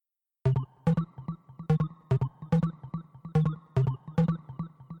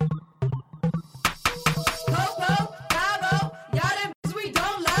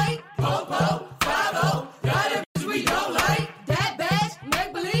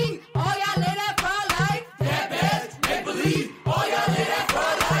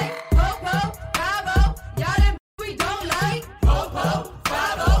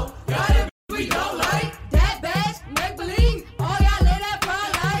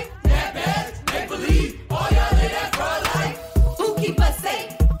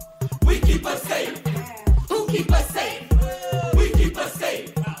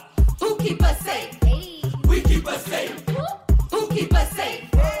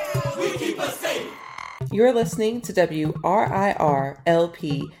You're listening to WRIR-LP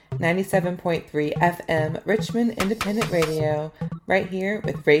 97.3 FM Richmond Independent Radio, right here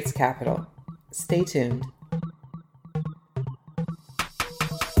with Race Capital. Stay tuned.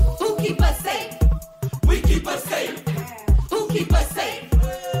 Who keep us safe? We keep us safe. Who keep us safe?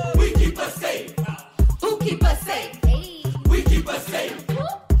 We keep us safe. Who keep us safe? We keep us safe.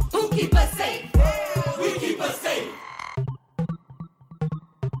 Who keep us safe? We keep us safe.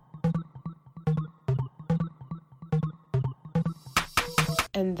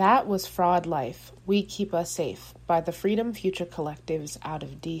 And that was Fraud Life, We Keep Us Safe by the Freedom Future Collectives out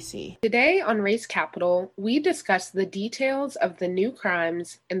of DC. Today on Race Capital, we discuss the details of the new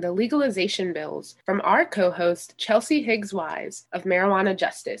crimes and the legalization bills from our co-host Chelsea Higgs-Wise of Marijuana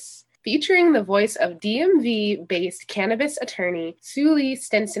Justice, featuring the voice of DMV-based cannabis attorney Suli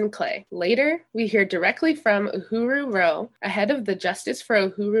Stinson-Clay. Later, we hear directly from Uhuru Rowe ahead of the Justice for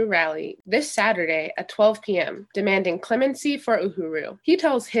Uhuru rally this Saturday at 12 p.m., demanding clemency for Uhuru. He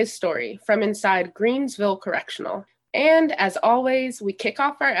tells his story from inside Greensville Correctional. And as always, we kick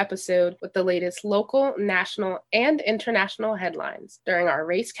off our episode with the latest local, national, and international headlines during our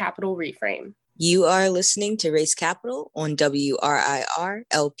Race Capital Reframe. You are listening to Race Capital on WRIR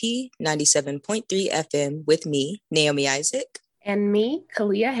LP 97.3 FM with me, Naomi Isaac. And me,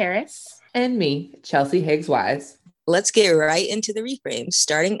 Kalia Harris. And me, Chelsea Higgs-Wise. Let's get right into the reframe,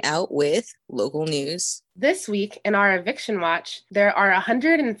 starting out with local news. This week, in our eviction watch, there are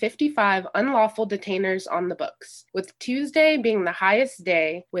 155 unlawful detainers on the books, with Tuesday being the highest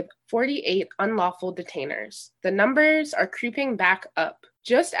day with 48 unlawful detainers. The numbers are creeping back up.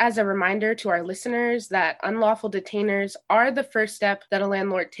 Just as a reminder to our listeners that unlawful detainers are the first step that a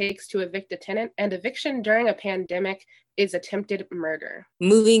landlord takes to evict a tenant, and eviction during a pandemic is attempted murder.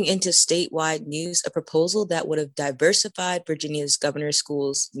 Moving into statewide news, a proposal that would have diversified Virginia's governor's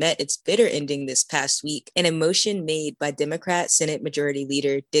schools met its bitter ending this past week in a motion made by Democrat Senate Majority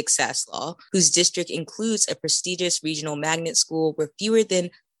Leader Dick Saslaw, whose district includes a prestigious regional magnet school where fewer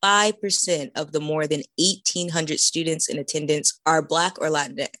than 5% of the more than 1,800 students in attendance are Black or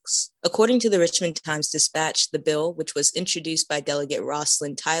Latinx. According to the Richmond Times-Dispatch, the bill, which was introduced by Delegate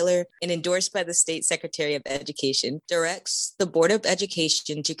Rosalind Tyler and endorsed by the State Secretary of Education, directs the Board of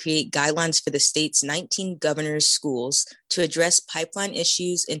Education to create guidelines for the state's 19 governors' schools to address pipeline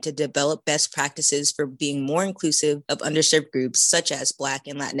issues and to develop best practices for being more inclusive of underserved groups such as Black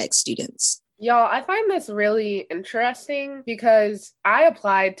and Latinx students. Y'all, I find this really interesting because I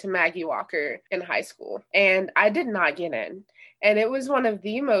applied to Maggie Walker in high school and I did not get in. And it was one of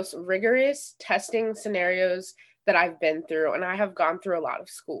the most rigorous testing scenarios that I've been through, and I have gone through a lot of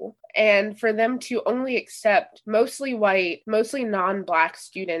school. And for them to only accept mostly white, mostly non-Black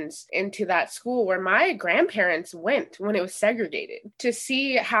students into that school where my grandparents went when it was segregated, to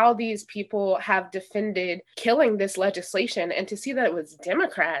see how these people have defended killing this legislation and to see that it was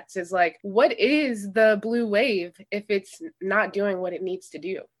Democrats is like, what is the blue wave if it's not doing what it needs to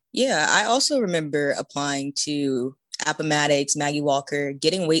do? Yeah, I also remember applying to Appomattox, Maggie Walker,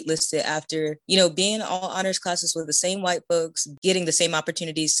 getting waitlisted after, being in all honors classes with the same white folks, getting the same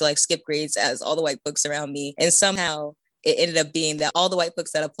opportunities to skip grades as all the white folks around me. And somehow it ended up being that all the white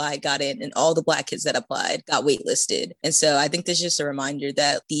folks that applied got in and all the Black kids that applied got waitlisted. And so I think this is just a reminder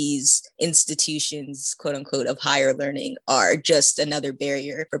that these institutions, quote unquote, of higher learning are just another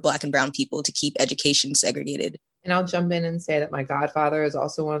barrier for Black and brown people to keep education segregated. And I'll jump in and say that my godfather is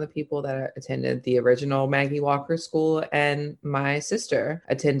also one of the people that attended the original Maggie Walker School, and my sister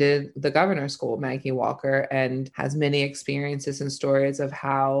attended the governor's school, Maggie Walker, and has many experiences and stories of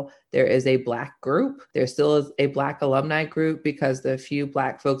how there is a Black group. There still is a Black alumni group because the few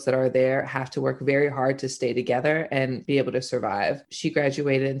Black folks that are there have to work very hard to stay together and be able to survive. She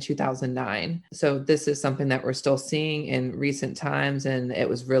graduated in 2009. So this is something that we're still seeing in recent times, and it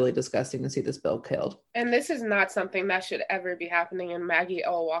was really disgusting to see this bill killed. And this is not something that should ever be happening in Maggie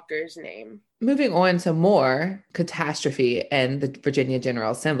L. Walker's name. Moving on to more catastrophe in the Virginia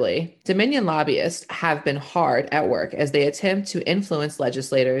General Assembly, Dominion lobbyists have been hard at work as they attempt to influence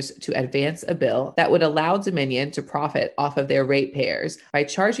legislators to advance a bill that would allow Dominion to profit off of their ratepayers by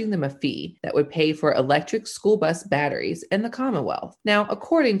charging them a fee that would pay for electric school bus batteries in the Commonwealth. Now,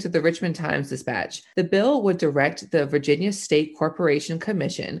 according to the Richmond Times-Dispatch, the bill would direct the Virginia State Corporation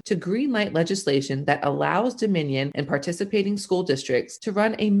Commission to greenlight legislation that allows Dominion and participating school districts to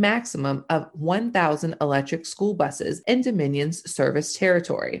run a maximum of 1,000 electric school buses in Dominion's service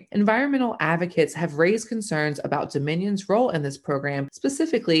territory. Environmental advocates have raised concerns about Dominion's role in this program,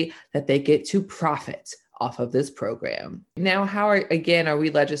 specifically that they get to profit off of this program. Now, how are we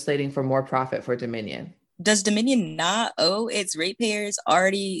legislating for more profit for Dominion? Does Dominion not owe its ratepayers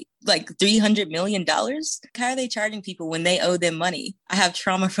already like $300 million? How are they charging people when they owe them money? I have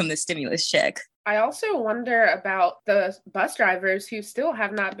trauma from the stimulus check. I also wonder about the bus drivers who still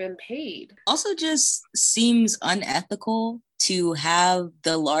have not been paid. Also just seems unethical to have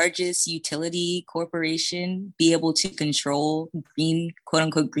the largest utility corporation be able to control green, quote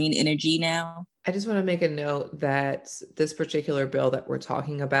unquote, green energy now. I just want to make a note that this particular bill that we're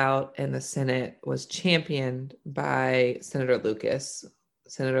talking about in the Senate was championed by Senator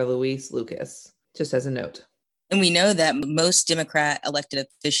Luis Lucas, just as a note. And we know that most Democrat elected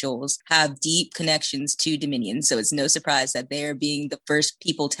officials have deep connections to Dominion. So it's no surprise that they're being the first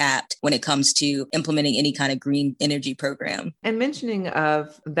people tapped when it comes to implementing any kind of green energy program. And mentioning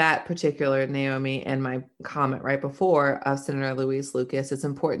of that particular, Naomi, and my comment right before of Senator Luis Lucas, it's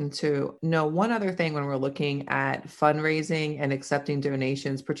important to know one other thing when we're looking at fundraising and accepting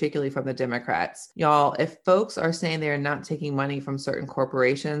donations, particularly from the Democrats. Y'all, if folks are saying they're not taking money from certain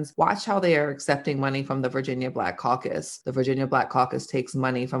corporations, watch how they are accepting money from the Virginia Black Caucus. The Virginia Black Caucus takes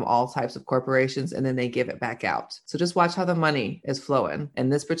money from all types of corporations and then they give it back out. So just watch how the money is flowing.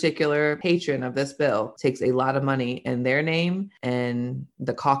 And this particular patron of this bill takes a lot of money in their name and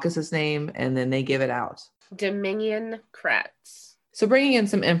the caucus's name, and then they give it out. Dominion-crats. So bringing in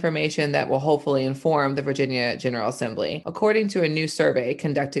some information that will hopefully inform the Virginia General Assembly. According to a new survey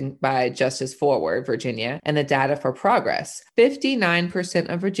conducted by Justice Forward Virginia and the Data for Progress, 59%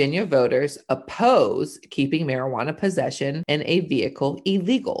 of Virginia voters oppose keeping marijuana possession in a vehicle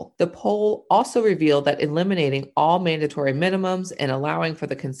illegal. The poll also revealed that eliminating all mandatory minimums and allowing for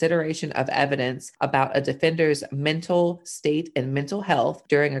the consideration of evidence about a defender's mental state and mental health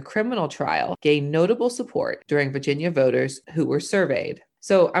during a criminal trial gained notable support during Virginia voters who were surveyed.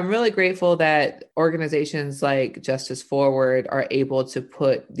 So I'm really grateful that organizations like Justice Forward are able to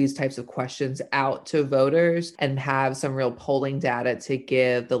put these types of questions out to voters and have some real polling data to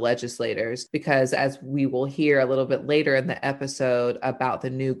give the legislators, because as we will hear a little bit later in the episode about the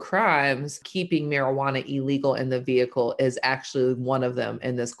new crimes, keeping marijuana illegal in the vehicle is actually one of them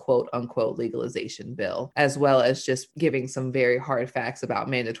in this quote unquote legalization bill, as well as just giving some very hard facts about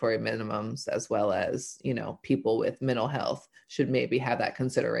mandatory minimums, as well as, people with mental health should maybe have that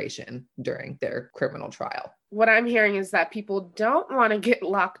consideration during their criminal trial. What I'm hearing is that people don't want to get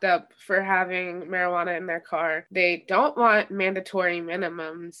locked up for having marijuana in their car. They don't want mandatory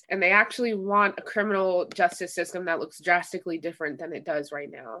minimums, and they actually want a criminal justice system that looks drastically different than it does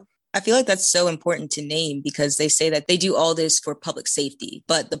right now. I feel like that's so important to name because they say that they do all this for public safety,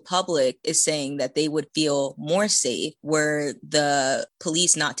 but the public is saying that they would feel more safe were the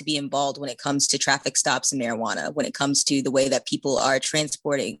police not to be involved when it comes to traffic stops and marijuana, when it comes to the way that people are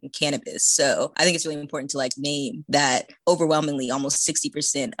transporting cannabis. So I think it's really important to name that overwhelmingly almost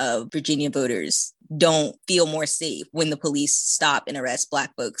 60% of Virginia voters don't feel more safe when the police stop and arrest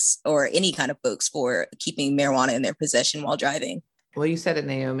Black folks or any kind of folks for keeping marijuana in their possession while driving. Well, you said it,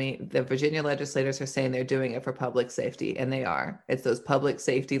 Naomi. The Virginia legislators are saying they're doing it for public safety, and they are. It's those public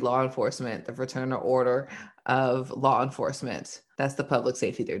safety law enforcement, the fraternal order of law enforcement. That's the public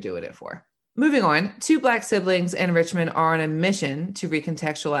safety they're doing it for. Moving on, two Black siblings in Richmond are on a mission to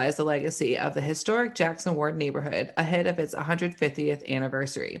recontextualize the legacy of the historic Jackson Ward neighborhood ahead of its 150th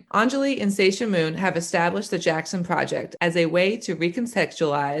anniversary. Anjali and Seisha Moon have established the Jackson Project as a way to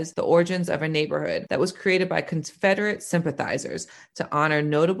recontextualize the origins of a neighborhood that was created by Confederate sympathizers to honor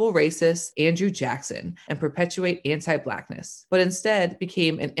notable racist Andrew Jackson and perpetuate anti-Blackness, but instead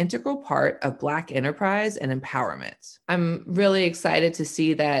became an integral part of Black enterprise and empowerment. I'm really excited to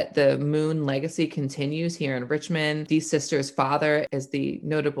see that the Moon legacy continues here in Richmond. These sisters' father is the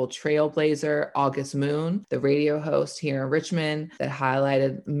notable trailblazer August Moon, the radio host here in Richmond that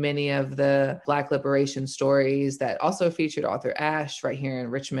highlighted many of the Black liberation stories, that also featured Arthur Ashe right here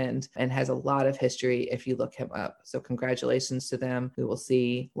in Richmond and has a lot of history if you look him up. So congratulations to them. We will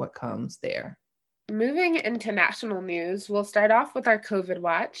see what comes there. Moving into national news, we'll start off with our COVID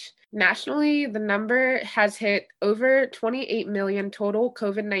watch. Nationally, the number has hit over 28 million total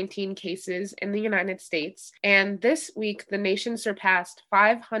COVID-19 cases in the United States, and this week the nation surpassed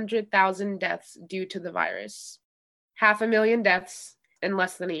 500,000 deaths due to the virus. 500,000 deaths in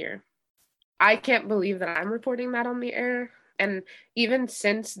less than a year. I can't believe that I'm reporting that on the air. And even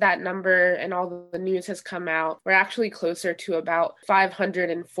since that number and all the news has come out, we're actually closer to about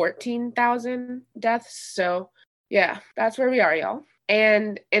 514,000 deaths. So yeah, that's where we are, y'all.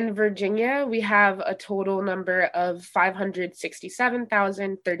 And in Virginia, we have a total number of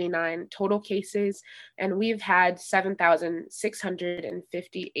 567,039 total cases, and we've had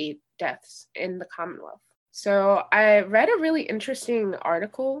 7,658 deaths in the Commonwealth. So I read a really interesting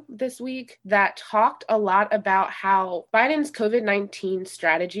article this week that talked a lot about how Biden's COVID-19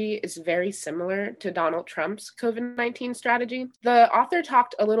 strategy is very similar to Donald Trump's COVID-19 strategy. The author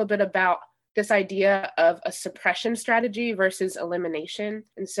talked a little bit about this idea of a suppression strategy versus elimination.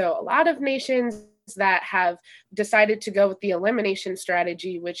 And so a lot of nations that have decided to go with the elimination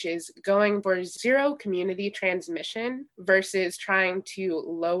strategy, which is going for zero community transmission versus trying to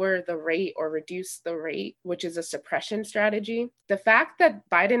lower the rate or reduce the rate, which is a suppression strategy. The fact that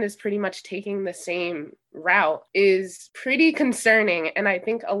Biden is pretty much taking the same route is pretty concerning. And I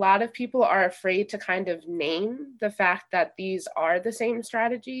think a lot of people are afraid to kind of name the fact that these are the same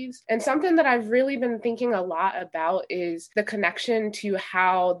strategies. And something that I've really been thinking a lot about is the connection to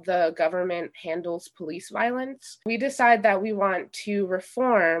how the government handles police violence. We decide that we want to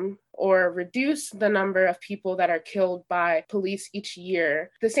reform or reduce the number of people that are killed by police each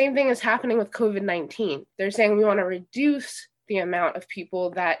year. The same thing is happening with COVID-19. They're saying we want to reduce the amount of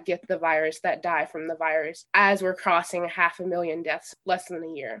people that get the virus, that die from the virus, as we're crossing 500,000 deaths less than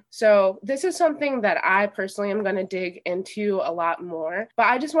a year. So this is something that I personally am going to dig into a lot more, but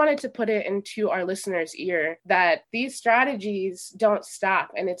I just wanted to put it into our listeners' ear that these strategies don't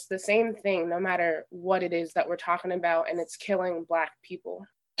stop, and it's the same thing no matter what it is that we're talking about, and it's killing Black people.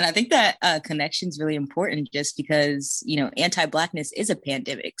 And I think that connection is really important just because, anti-Blackness is a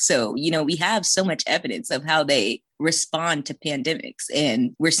pandemic. So, we have so much evidence of how they respond to pandemics.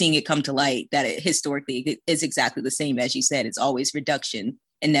 And we're seeing it come to light that it historically is exactly the same. As you said, it's always reduction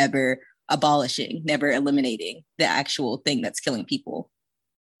and never abolishing, never eliminating the actual thing that's killing people.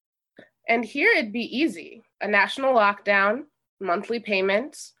 And here it'd be easy. A national lockdown, monthly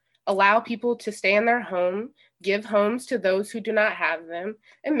payments, allow people to stay in their home, give homes to those who do not have them,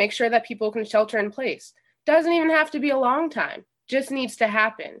 and make sure that people can shelter in place. Doesn't even have to be a long time, just needs to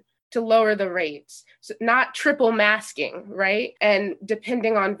happen to lower the rates. So not triple masking, right? And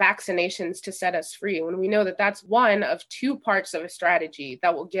depending on vaccinations to set us free, when we know that that's one of two parts of a strategy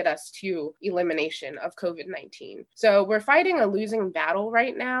that will get us to elimination of COVID-19. So we're fighting a losing battle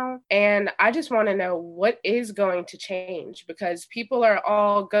right now. And I just want to know what is going to change, because people are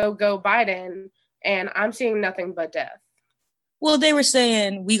all go Biden, and I'm seeing nothing but death. Well, they were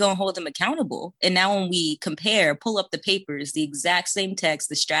saying we gonna hold them accountable. And now when we compare, pull up the papers, the exact same text,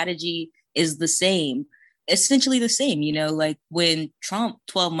 the strategy is the same, essentially the same. Like when Trump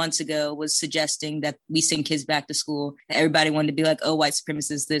 12 months ago was suggesting that we send kids back to school, everybody wanted to be like, oh, white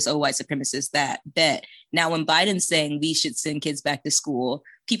supremacist this, oh, white supremacist that, bet. Now when Biden's saying we should send kids back to school,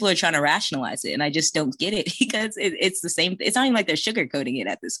 people are trying to rationalize it. And I just don't get it, because it's the same. It's not even like they're sugarcoating it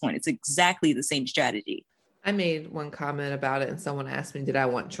at this point. It's exactly the same strategy. I made one comment about it and someone asked me, did I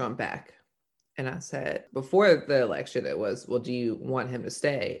want Trump back? And I said, before the election, it was, well, do you want him to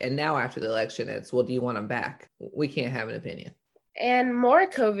stay? And now after the election, it's, well, do you want him back? We can't have an opinion. And more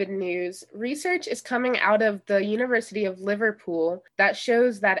COVID news, research is coming out of the University of Liverpool that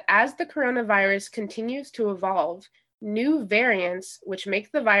shows that as the coronavirus continues to evolve, new variants, which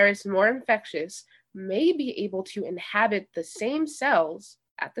make the virus more infectious, may be able to inhabit the same cells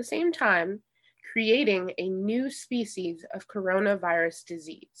at the same time, creating a new species of coronavirus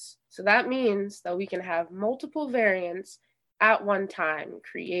disease. So that means that we can have multiple variants at one time,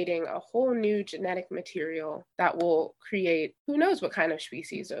 creating a whole new genetic material that will create who knows what kind of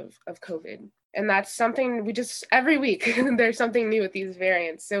species of COVID. And that's something we just, every week, there's something new with these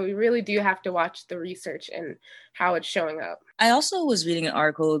variants. So we really do have to watch the research and how it's showing up. I also was reading an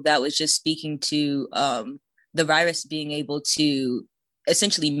article that was just speaking to the virus being able to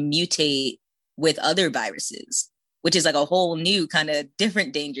essentially mutate with other viruses, which is like a whole new kind of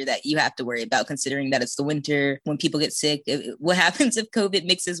different danger that you have to worry about, considering that it's the winter when people get sick. What happens if COVID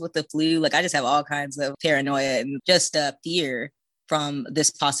mixes with the flu? Like, I just have all kinds of paranoia and just fear from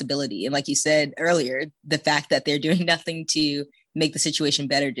this possibility. And like you said earlier, the fact that they're doing nothing to make the situation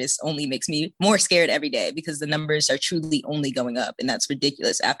better just only makes me more scared every day, because the numbers are truly only going up. And that's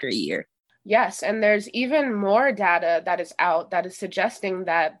ridiculous after a year. Yes, and there's even more data that is out that is suggesting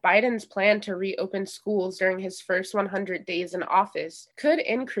that Biden's plan to reopen schools during his first 100 days in office could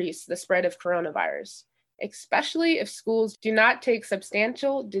increase the spread of coronavirus, especially if schools do not take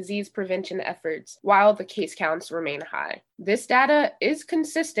substantial disease prevention efforts while the case counts remain high. This data is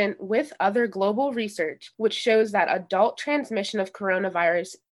consistent with other global research, which shows that adult transmission of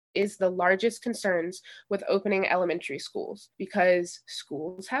coronavirus is the largest concerns with opening elementary schools, because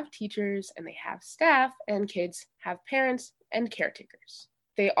schools have teachers and they have staff, and kids have parents and caretakers.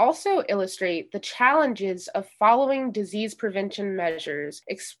 They also illustrate the challenges of following disease prevention measures,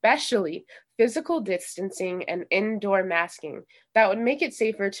 especially physical distancing, and indoor masking that would make it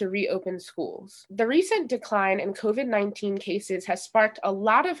safer to reopen schools. The recent decline in COVID-19 cases has sparked a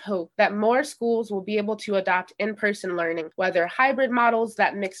lot of hope that more schools will be able to adopt in-person learning, whether hybrid models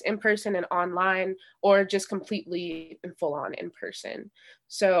that mix in-person and online, or just completely and full-on in-person.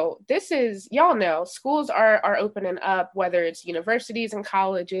 So this is, y'all know, schools are opening up, whether it's universities and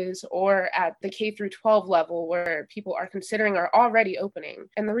colleges or at the K through 12 level where people are considering are already opening.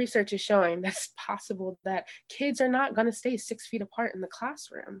 And the research is showing that it's possible that kids are not going to stay 6 feet apart in the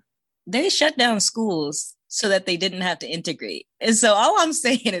classroom. They shut down schools so that they didn't have to integrate. And so all I'm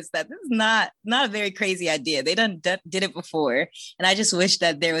saying is that this is not a very crazy idea. They did it before. And I just wish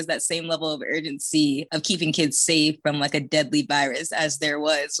that there was that same level of urgency of keeping kids safe from like a deadly virus as there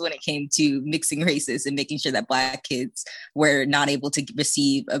was when it came to mixing races and making sure that Black kids were not able to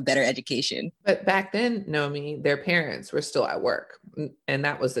receive a better education. But back then, Nomi, their parents were still at work. And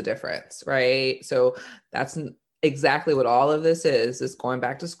that was the difference, right? So that's exactly what all of this is going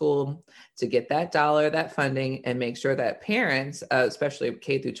back to school to get that dollar, that funding, and make sure that parents, especially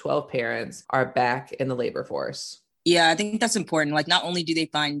K through 12 parents, are back in the labor force. Yeah, I think that's important. Like, not only do they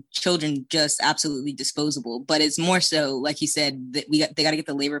find children just absolutely disposable, but it's more so, like you said, that they got to get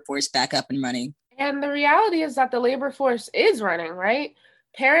the labor force back up and running. And the reality is that the labor force is running, right?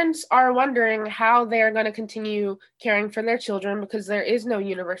 Parents are wondering how they're going to continue caring for their children because there is no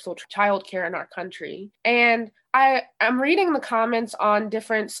universal child care in our country. And I'm reading the comments on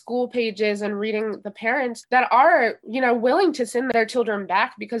different school pages and reading the parents that are, willing to send their children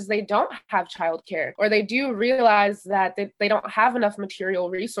back because they don't have childcare, or they do realize that they don't have enough material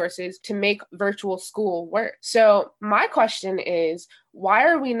resources to make virtual school work. So my question is, why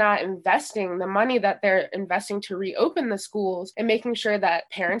are we not investing the money that they're investing to reopen the schools and making sure that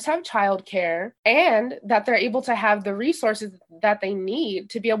parents have childcare and that they're able to have the resources that they need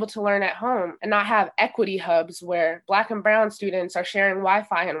to be able to learn at home and not have equity hubs where Black and brown students are sharing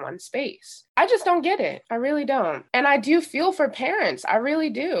Wi-Fi in one space? I just don't get it. I really don't. And I do feel for parents. I really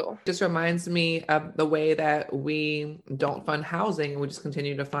do. Just reminds me of the way that we don't fund housing. We just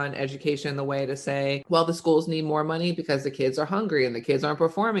continue to fund education in the way to say, well, the schools need more money because the kids are hungry and the kids aren't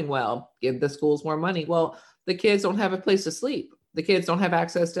performing well. Give the schools more money. Well, the kids don't have a place to sleep. The kids don't have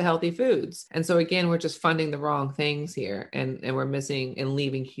access to healthy foods. And so again, we're just funding the wrong things here, and we're missing and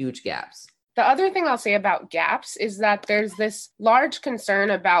leaving huge gaps. The other thing I'll say about gaps is that there's this large concern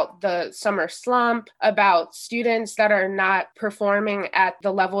about the summer slump, about students that are not performing at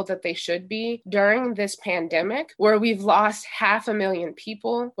the level that they should be during this pandemic, where we've lost 500,000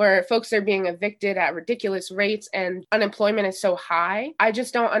 people, where folks are being evicted at ridiculous rates and unemployment is so high. I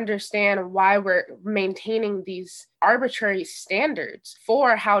just don't understand why we're maintaining these arbitrary standards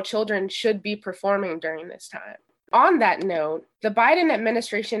for how children should be performing during this time. On that note, the Biden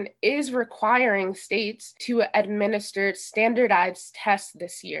administration is requiring states to administer standardized tests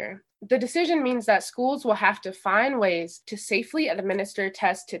this year. The decision means that schools will have to find ways to safely administer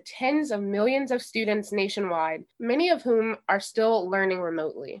tests to tens of millions of students nationwide, many of whom are still learning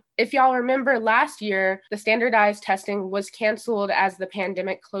remotely. If y'all remember last year, the standardized testing was canceled as the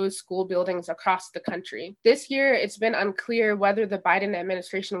pandemic closed school buildings across the country. This year, it's been unclear whether the Biden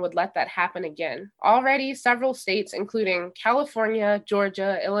administration would let that happen again. Already, several states, including California,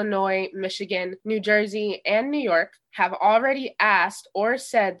 Georgia, Illinois, Michigan, New Jersey, and New York, have already asked or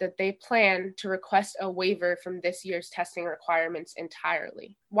said that they plan to request a waiver from this year's testing requirements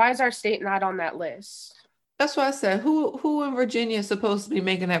entirely. Why is our state not on that list? That's what I said. Who in Virginia is supposed to be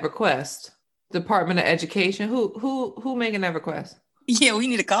making that request? Department of Education? Who making that request? Yeah, we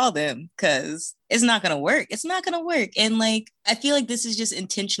need to call them because it's not going to work. It's not going to work. And I feel like this is just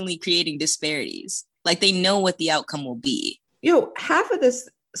intentionally creating disparities. Like, they know what the outcome will be. Half of this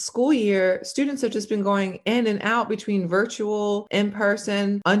school year, students have just been going in and out between virtual,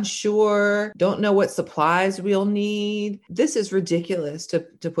 in-person, unsure, don't know what supplies we'll need. This is ridiculous to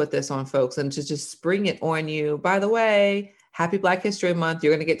put this on folks and to just spring it on you. By the way, happy Black History Month.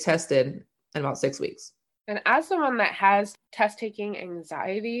 You're going to get tested in about 6 weeks. And as someone that has test-taking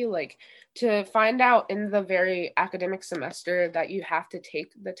anxiety, to find out in the very academic semester that you have to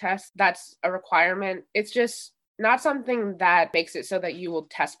take the test, that's a requirement. It's just not something that makes it so that you will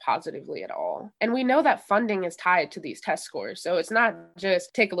test positively at all. And we know that funding is tied to these test scores. So it's not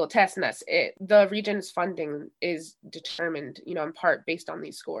just take a little test and that's it. The region's funding is determined, in part based on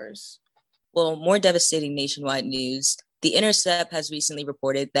these scores. Well, more devastating nationwide news. The Intercept has recently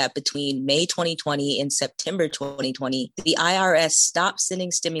reported that between May 2020 and September 2020, the IRS stopped sending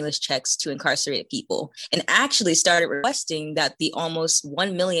stimulus checks to incarcerated people and actually started requesting that the almost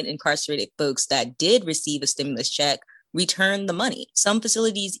 1 million incarcerated folks that did receive a stimulus check return the money. Some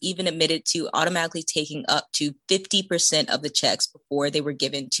facilities even admitted to automatically taking up to 50% of the checks before they were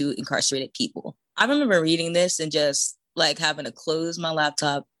given to incarcerated people. I remember reading this and just like having to close my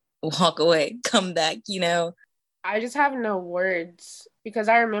laptop, walk away, come back, I just have no words because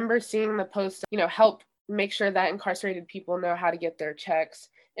I remember seeing the post, help make sure that incarcerated people know how to get their checks,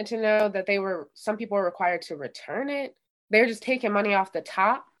 and to know that some people were required to return it. They're just taking money off the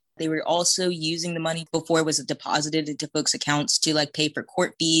top. They were also using the money before it was deposited into folks' accounts to like pay for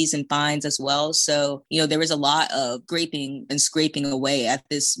court fees and fines as well. So, there was a lot of scraping away at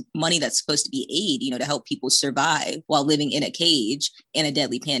this money that's supposed to be aid, to help people survive while living in a cage in a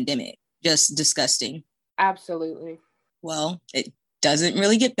deadly pandemic. Just disgusting. Absolutely. Well, it doesn't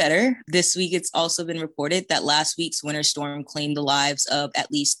really get better. This week, it's also been reported that last week's winter storm claimed the lives of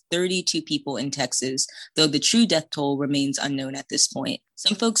at least 32 people in Texas, though the true death toll remains unknown at this point.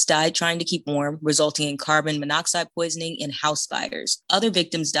 Some folks died trying to keep warm, resulting in carbon monoxide poisoning and house fires. Other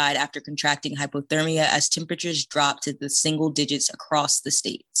victims died after contracting hypothermia as temperatures dropped to the single digits across the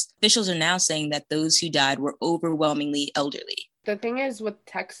states. Officials are now saying that those who died were overwhelmingly elderly. The thing is with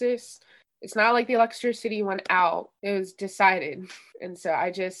Texas, it's not like the electricity went out. It was decided. And so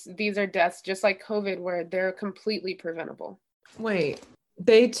these are deaths just like COVID where they're completely preventable. Wait,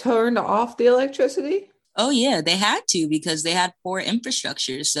 they turned off the electricity? Oh, yeah, they had to because they had poor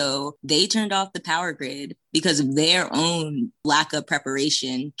infrastructure. So they turned off the power grid because of their own lack of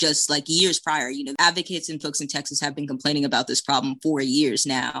preparation, just like years prior. Advocates and folks in Texas have been complaining about this problem for years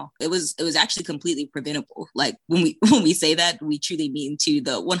now. It was actually completely preventable. Like when we say that, we truly mean to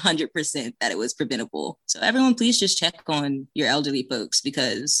the 100% that it was preventable. So everyone, please just check on your elderly folks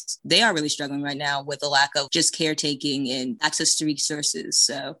because they are really struggling right now with a lack of just caretaking and access to resources.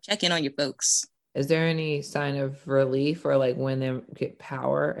 So check in on your folks. Is there any sign of relief or like when they get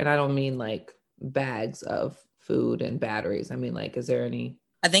power? And I don't mean like bags of food and batteries. I mean, like, is there any?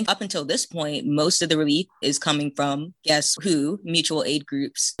 I think up until this point, most of the relief is coming from, guess who, mutual aid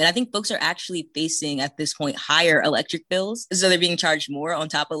groups. And I think folks are actually facing at this point higher electric bills. So they're being charged more on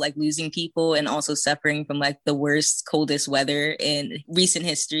top of like losing people and also suffering from like the worst, coldest weather in recent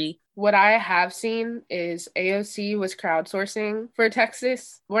history. What I have seen is AOC was crowdsourcing for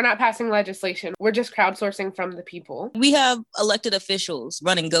Texas. We're not passing legislation. We're just crowdsourcing from the people. We have elected officials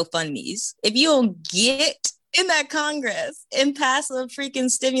running GoFundMes. If you don't get in that Congress and pass a freaking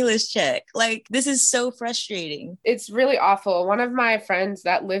stimulus check, like this is so frustrating. It's really awful. One of my friends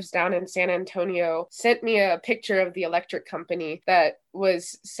that lives down in San Antonio sent me a picture of the electric company that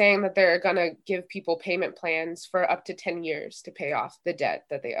was saying that they're going to give people payment plans for up to 10 years to pay off the debt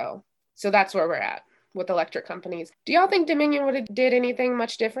that they owe. So that's where we're at with electric companies. Do y'all think Dominion would have did anything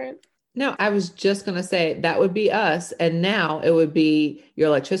much different? No, I was just going to say that would be us. And now it would be your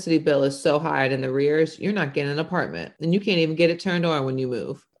electricity bill is so high in the rears, you're not getting an apartment and you can't even get it turned on when you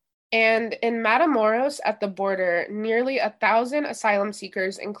move. And in Matamoros at the border, nearly 1,000 asylum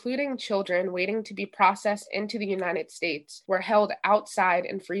seekers, including children waiting to be processed into the United States, were held outside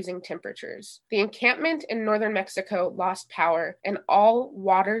in freezing temperatures. The encampment in northern Mexico lost power and all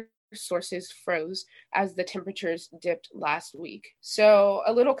water sources froze as the temperatures dipped last week. So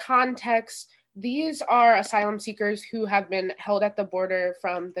a little context, these are asylum seekers who have been held at the border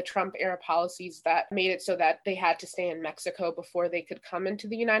from the Trump era policies that made it so that they had to stay in Mexico before they could come into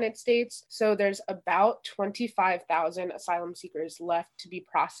the United States. So there's about 25,000 asylum seekers left to be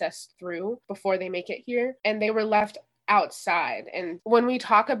processed through before they make it here. And they were left outside. And when we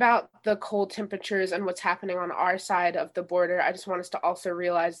talk about the cold temperatures and what's happening on our side of the border, I just want us to also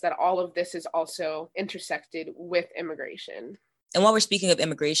realize that all of this is also intersected with immigration. And while we're speaking of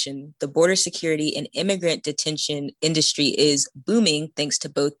immigration, the border security and immigrant detention industry is booming thanks to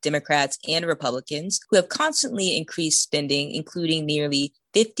both Democrats and Republicans who have constantly increased spending, including nearly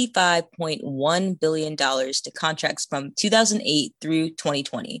 $55.1 billion to contracts from 2008 through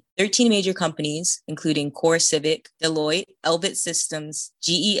 2020. 13 major companies, including CoreCivic, Deloitte, Elbit Systems,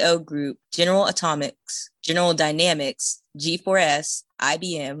 GEO Group, General Atomics, General Dynamics, G4S,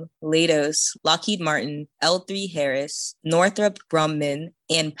 IBM, Leidos, Lockheed Martin, L3 Harris, Northrop Grumman,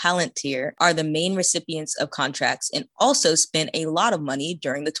 and Palantir are the main recipients of contracts and also spent a lot of money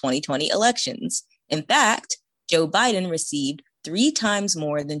during the 2020 elections. In fact, Joe Biden received 3 times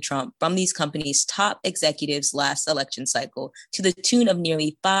more than Trump from these companies' top executives last election cycle, to the tune of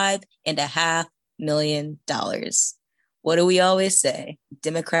nearly $5.5 million. What do we always say?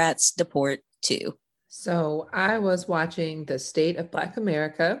 Democrats deport too. So I was watching The State of Black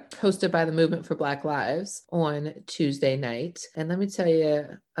America, hosted by the Movement for Black Lives, on Tuesday night. And let me tell you,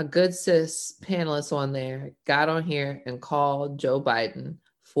 a good cis panelist on there got on here and called Joe Biden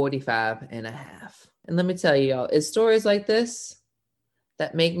 45 and a half. And let me tell you, y'all, it's stories like this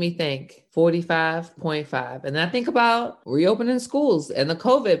that make me think 45.5. And then I think about reopening schools and the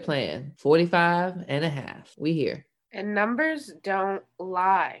COVID plan, 45 and a half. We here. And numbers don't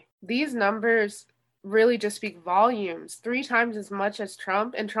lie. These numbers really just speak volumes, 3 times as much as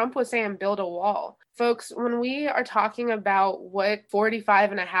Trump. And Trump was saying build a wall. Folks, when we are talking about what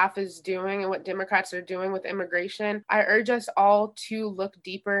 45 and a half is doing and what Democrats are doing with immigration, I urge us all to look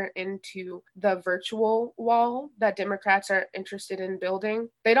deeper into the virtual wall that Democrats are interested in building.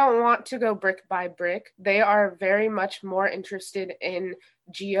 They don't want to go brick by brick. They are very much more interested in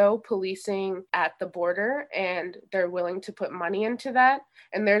geo-policing at the border, and they're willing to put money into that.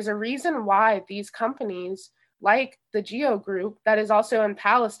 And there's a reason why these companies like the Geo Group, that is also in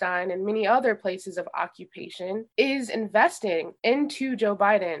Palestine and many other places of occupation, is investing into Joe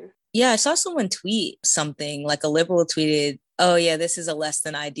Biden. Yeah, I saw someone tweet something, like a liberal tweeted, oh yeah, this is a less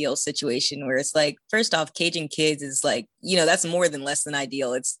than ideal situation, where it's like, first off, caging kids is like, that's more than less than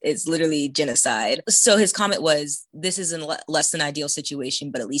ideal. It's literally genocide. So his comment was, this is a less than ideal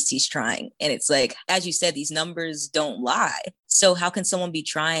situation, but at least he's trying. And it's like, as you said, these numbers don't lie. So how can someone be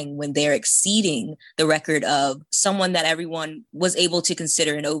trying when they're exceeding the record of someone that everyone was able to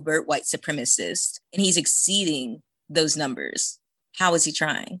consider an overt white supremacist, and he's exceeding those numbers? How is he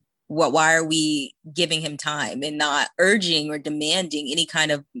trying? Why are we giving him time and not urging or demanding any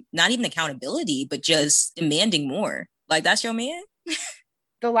kind of, not even accountability, but just demanding more? Like, that's your man?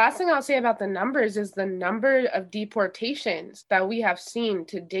 The last thing I'll say about the numbers is the number of deportations that we have seen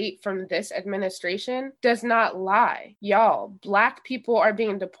to date from this administration does not lie. Y'all, Black people are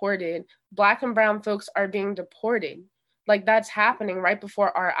being deported. Black and brown folks are being deported. Like, that's happening right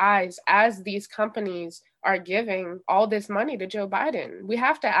before our eyes as these companies are giving all this money to Joe Biden. We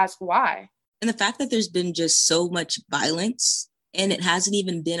have to ask why. And the fact that there's been just so much violence and it hasn't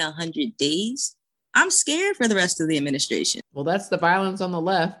even been 100 days, I'm scared for the rest of the administration. Well, that's the violence on the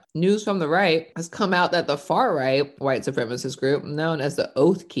left. News from the right has come out that the far-right white supremacist group, known as the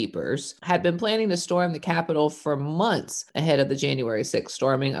Oath Keepers, had been planning to storm the Capitol for months ahead of the January 6th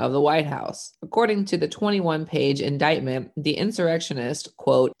storming of the White House. According to the 21-page indictment, the insurrectionists,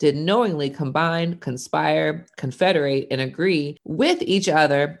 quote, did knowingly combine, conspire, confederate, and agree with each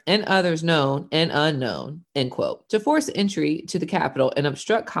other and others known and unknown, end quote, to force entry to the Capitol and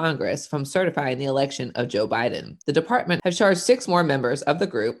obstruct Congress from certifying the election of Joe Biden. The department has charged 6 more members of the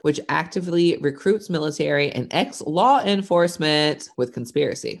group, which actively recruits military and ex-law enforcement with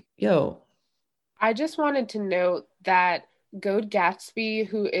conspiracy. Yo. I just wanted to note that Goad Gatsby,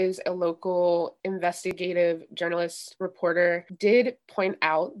 who is a local investigative journalist reporter, did point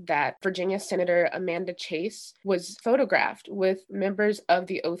out that Virginia Senator Amanda Chase was photographed with members of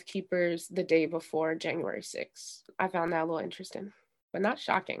the Oath Keepers the day before January 6th. I found that a little interesting, but not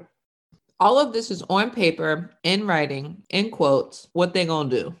shocking. All of this is on paper, in writing, in quotes. What they gonna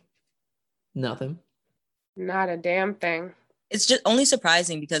do? Nothing. Not a damn thing. It's just only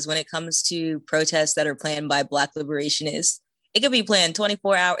surprising because when it comes to protests that are planned by Black liberationists, it could be planned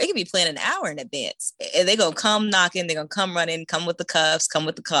 24 hours. It could be planned an hour in advance. And they're going to come knocking. They're going to come running, come with the cuffs, come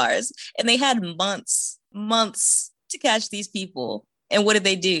with the cars. And they had months to catch these people. And what did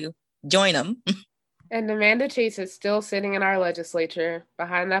they do? Join them. And Amanda Chase is still sitting in our legislature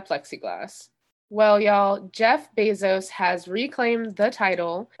behind that plexiglass. Well, y'all, Jeff Bezos has reclaimed the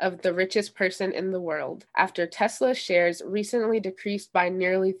title of the richest person in the world after Tesla shares recently decreased by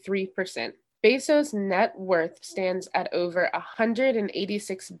nearly 3%. Bezos' net worth stands at over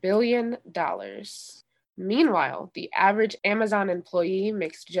 $186 billion. Meanwhile, the average Amazon employee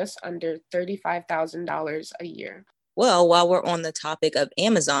makes just under $35,000 a year. Well, while we're on the topic of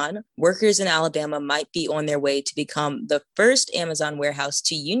Amazon, workers in Alabama might be on their way to become the first Amazon warehouse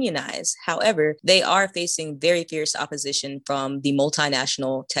to unionize. However, they are facing very fierce opposition from the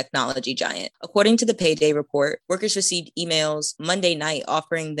multinational technology giant. According to the Payday report, workers received emails Monday night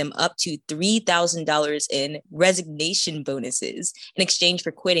offering them up to $3,000 in resignation bonuses in exchange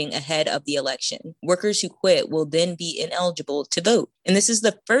for quitting ahead of the election. Workers who quit will then be ineligible to vote. And this is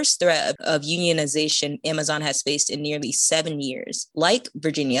the first threat of unionization Amazon has faced in nearly 7 years. Like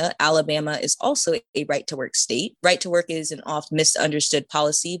Virginia, Alabama is also a right-to-work state. Right-to-work is an oft misunderstood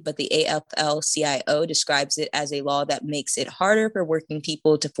policy, but the AFL-CIO describes it as a law that makes it harder for working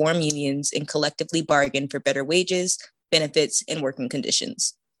people to form unions and collectively bargain for better wages, benefits, and working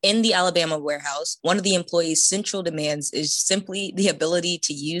conditions. In the Alabama warehouse, one of the employees' central demands is simply the ability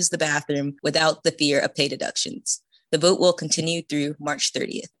to use the bathroom without the fear of pay deductions. The vote will continue through March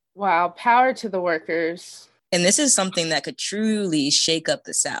 30th. Wow, power to the workers. And this is something that could truly shake up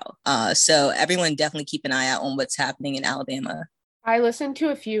the South. So everyone definitely keep an eye out on what's happening in Alabama. I listened to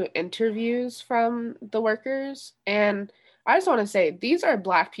a few interviews from the workers, and I just want to say these are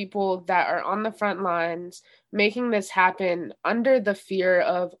Black people that are on the front lines making this happen under the fear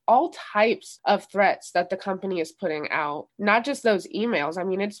of all types of threats that the company is putting out. Not just those emails. I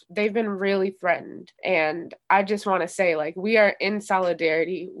mean, they've been really threatened. And I just want to say, like, we are in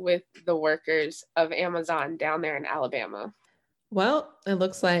solidarity with the workers of Amazon down there in Alabama. Well, it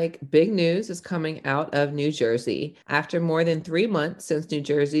looks like big news is coming out of New Jersey. After more than 3 months since New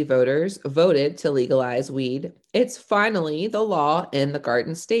Jersey voters voted to legalize weed, it's finally the law in the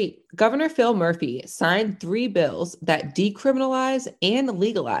Garden State. Governor Phil Murphy signed 3 bills that decriminalize and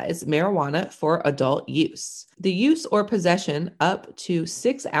legalize marijuana for adult use. The use or possession up to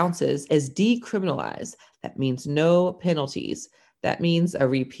 6 ounces is decriminalized. That means no penalties. That means a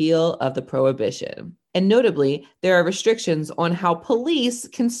repeal of the prohibition. And notably, there are restrictions on how police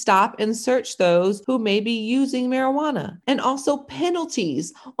can stop and search those who may be using marijuana, and also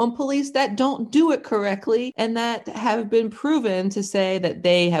penalties on police that don't do it correctly and that have been proven to say that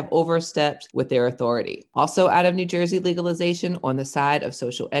they have overstepped with their authority. Also, out of New Jersey legalization on the side of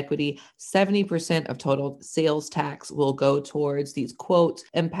social equity, 70% of total sales tax will go towards these, quote,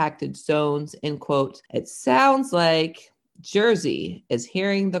 impacted zones, end quote. It sounds like Jersey is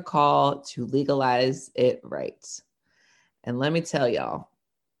hearing the call to legalize it right. And let me tell y'all,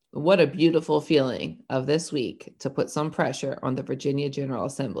 what a beautiful feeling of this week to put some pressure on the Virginia General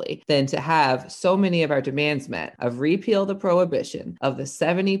Assembly than to have so many of our demands met of repeal the prohibition, of the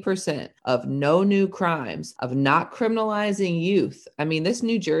 70% of no new crimes, of not criminalizing youth. I mean, this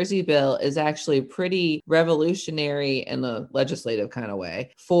New Jersey bill is actually pretty revolutionary in a legislative kind of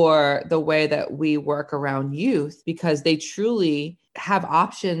way for the way that we work around youth, because they truly have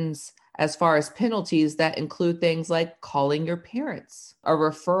options as far as penalties that include things like calling your parents, a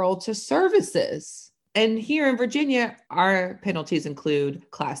referral to services. And here in Virginia, our penalties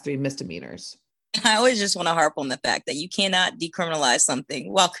include class 3 misdemeanors. I always just want to harp on the fact that you cannot decriminalize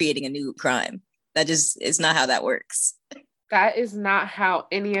something while creating a new crime. That just is not how that works. That is not how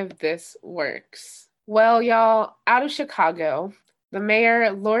any of this works. Well, y'all, out of Chicago, the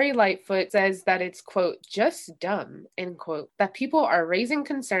mayor, Lori Lightfoot, says that it's, quote, just dumb, end quote, that people are raising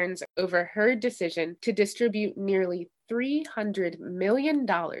concerns over her decision to distribute nearly $300 million in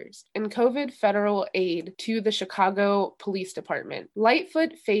COVID federal aid to the Chicago Police Department.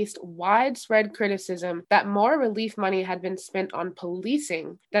 Lightfoot faced widespread criticism that more relief money had been spent on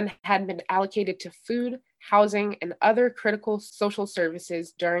policing than had been allocated to food, housing, and other critical social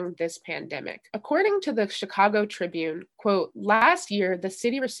services during this pandemic. According to the Chicago Tribune, quote, last year, the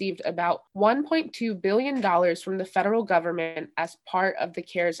city received about $1.2 billion from the federal government as part of the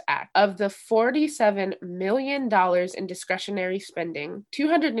CARES Act. Of the $47 million in discretionary spending,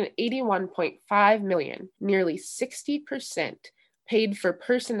 $281.5 million, nearly 60%, paid for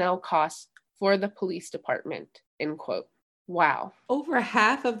personnel costs for the police department, end quote. Wow. Over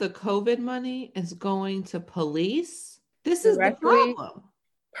half of the COVID money is going to police. This is the Directly problem.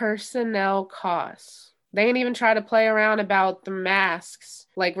 Personnel costs. They didn't even try to play around about the masks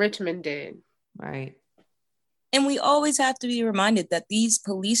like Richmond did. Right. And we always have to be reminded that these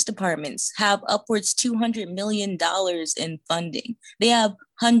police departments have upwards $200 million in funding. They have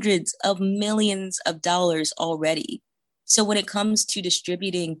hundreds of millions of dollars already. So when it comes to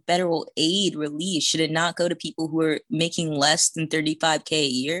distributing federal aid relief, should it not go to people who are making less than $35K a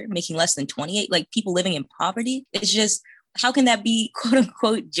year, making less than 28, like people living in poverty? It's just, how can that be, quote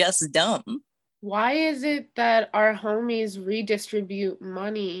unquote, just dumb? Why is it that our homies redistribute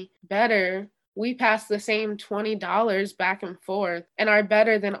money better? We pass the same $20 back and forth and are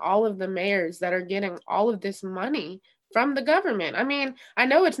better than all of the mayors that are getting all of this money from the government. I mean, I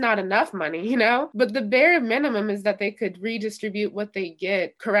know it's not enough money, but the bare minimum is that they could redistribute what they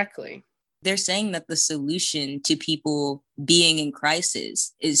get correctly. They're saying that the solution to people being in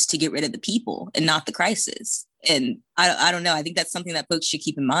crisis is to get rid of the people and not the crisis. And I don't know. I think that's something that folks should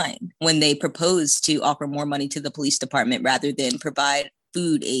keep in mind when they propose to offer more money to the police department rather than provide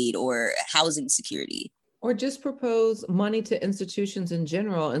food aid or housing security. Or just propose money to institutions in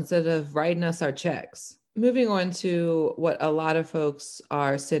general instead of writing us our checks. Moving on to what a lot of folks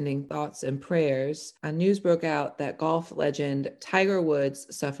are sending thoughts and prayers, news broke out that golf legend Tiger Woods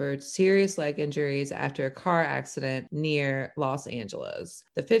suffered serious leg injuries after a car accident near Los Angeles.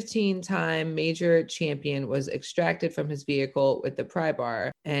 The 15-time major champion was extracted from his vehicle with the pry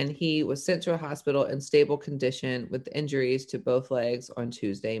bar, and he was sent to a hospital in stable condition with injuries to both legs on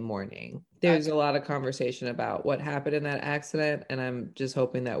Tuesday morning. There's a lot of conversation about what happened in that accident, and I'm just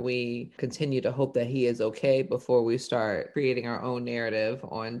hoping that we continue to hope that he is okay before we start creating our own narrative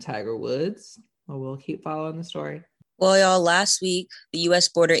on Tiger Woods. We'll keep following the story. Well, y'all, last week, the U.S.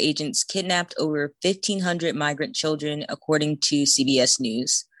 border agents kidnapped over 1,500 migrant children, according to CBS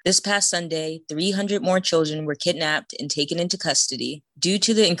News. This past Sunday, 300 more children were kidnapped and taken into custody. Due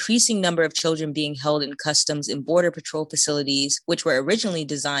to the increasing number of children being held in Customs and Border Patrol facilities, which were originally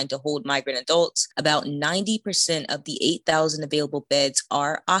designed to hold migrant adults, about 90% of the 8,000 available beds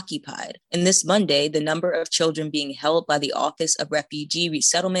are occupied. And this Monday, the number of children being held by the Office of Refugee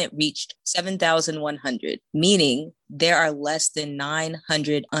Resettlement reached 7,100, meaning there are less than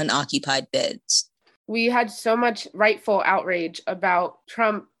 900 unoccupied beds. We had so much rightful outrage about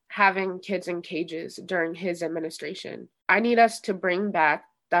Trump having kids in cages during his administration. I need us to bring back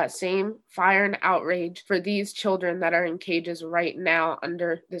that same fire and outrage for these children that are in cages right now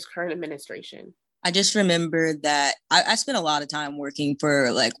under this current administration. I just remember that I spent a lot of time working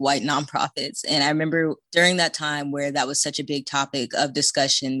for like white nonprofits. And I remember during that time where that was such a big topic of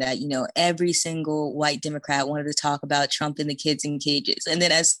discussion that, you know, every single white Democrat wanted to talk about Trump and the kids in cages. And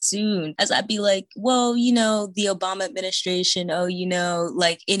then as soon as I'd be like, well, you know, the Obama administration, oh, you know,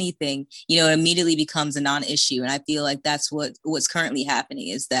 like anything, you know, immediately becomes a non-issue. And I feel like that's what's currently happening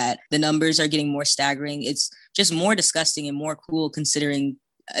is that the numbers are getting more staggering. It's just more disgusting and more cruel considering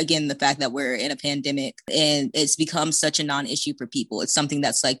again, the fact that we're in a pandemic and it's become such a non-issue for people. It's something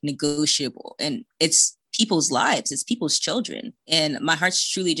that's like negotiable and it's people's lives, it's people's children. And my hearts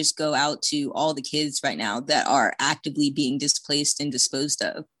truly just go out to all the kids right now that are actively being displaced and disposed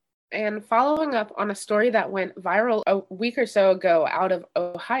of. And following up on a story that went viral a week or so ago out of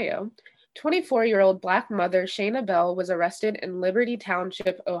Ohio, 24-year-old Black mother Shayna Bell was arrested in Liberty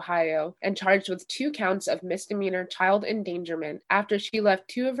Township, Ohio, and charged with 2 counts of misdemeanor child endangerment after she left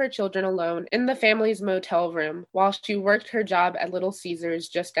 2 of her children alone in the family's motel room while she worked her job at Little Caesars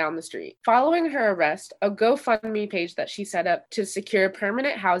just down the street. Following her arrest, a GoFundMe page that she set up to secure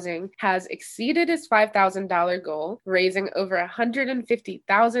permanent housing has exceeded its $5,000 goal, raising over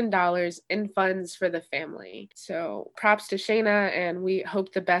 $150,000 in funds for the family. So props to Shayna, and we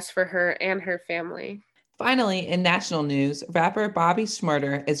hope the best for her and her family. Finally, in national news, rapper Bobby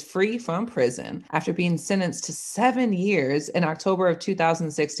Shmurda is free from prison after being sentenced to 7 years in October of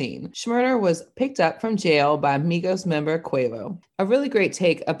 2016. Shmurda was picked up from jail by Migos member Quavo. A really great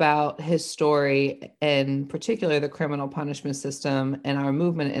take about his story, in particular the criminal punishment system and our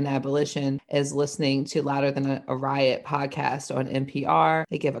movement in abolition, is listening to Louder Than a Riot podcast on NPR.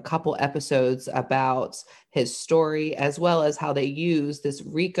 They give a couple episodes about his story, as well as how they use this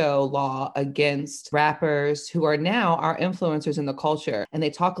RICO law against rappers who are now our influencers in the culture. And they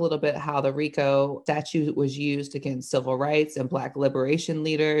talk a little bit how the RICO statute was used against civil rights and Black liberation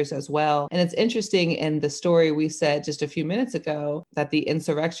leaders as well. And it's interesting in the story we said just a few minutes ago that the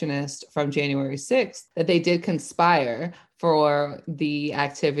insurrectionists from January 6th, that they did conspire for the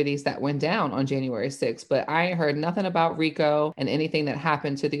activities that went down on January 6th. But I ain't heard nothing about RICO and anything that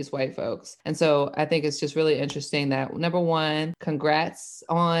happened to these white folks. And so I think it's just really interesting that, number one, congrats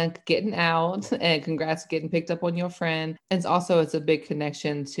on getting out and congrats getting picked up on your friend. And it's a big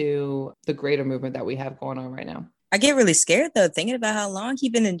connection to the greater movement that we have going on right now. I get really scared though, thinking about how long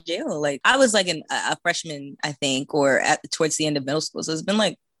he's been in jail. Like I was like a freshman, I think, or towards the end of middle school. So it's been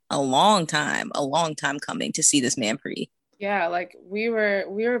like a long time coming to see this man free. Yeah, like we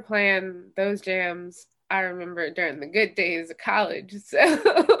were playing those jams, I remember, during the good days of college.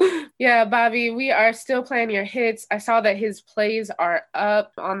 So yeah, Bobby, we are still playing your hits. I saw that his plays are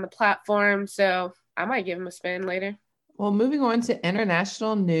up on the platform, so I might give him a spin later. Well, moving on to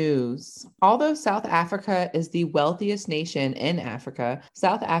international news. Although South Africa is the wealthiest nation in Africa,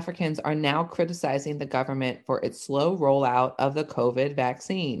 South Africans are now criticizing the government for its slow rollout of the COVID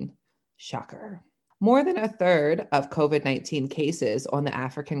vaccine. Shocker. More than a third of COVID-19 cases on the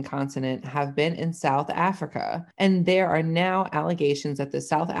African continent have been in South Africa, and there are now allegations that the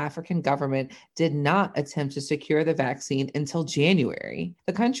South African government did not attempt to secure the vaccine until January.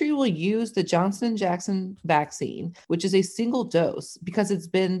 The country will use the Johnson & Johnson vaccine, which is a single dose, because it's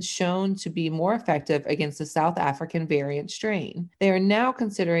been shown to be more effective against the South African variant strain. They are now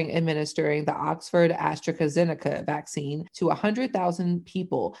considering administering the Oxford AstraZeneca vaccine to 100,000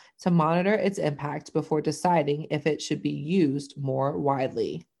 people to monitor its impact before deciding if it should be used more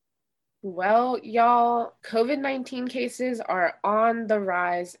widely. Well, y'all, COVID-19 cases are on the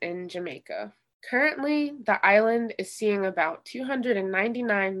rise in Jamaica. Currently, the island is seeing about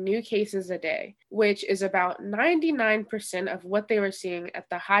 299 new cases a day, which is about 99% of what they were seeing at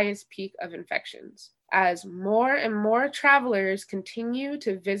the highest peak of infections. As more and more travelers continue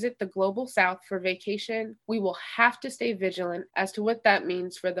to visit the global south for vacation, we will have to stay vigilant as to what that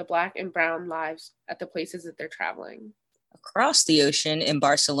means for the Black and brown lives at the places that they're traveling. Across the ocean in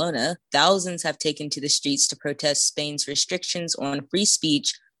Barcelona, thousands have taken to the streets to protest Spain's restrictions on free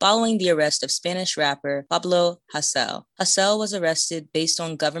speech following the arrest of Spanish rapper Pablo Hasél. Hasél was arrested based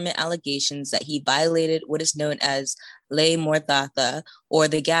on government allegations that he violated what is known as Ley Mordaza, or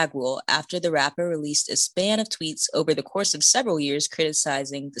the gag rule, after the rapper released a span of tweets over the course of several years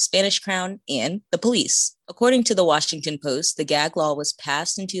criticizing the Spanish crown and the police. According to the Washington Post, the gag law was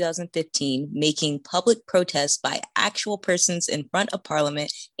passed in 2015, making public protests by actual persons in front of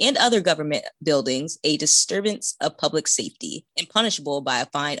Parliament and other government buildings a disturbance of public safety and punishable by a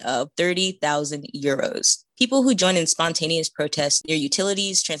fine of 30,000 euros. People who join in spontaneous protests near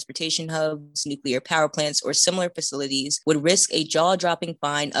utilities, transportation hubs, nuclear power plants, or similar facilities would risk a jaw-dropping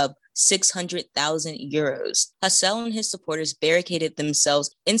fine of 600,000 euros. Hasél and his supporters barricaded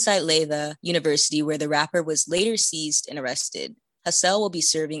themselves inside Lleida University, where the rapper was later seized and arrested. Hasél will be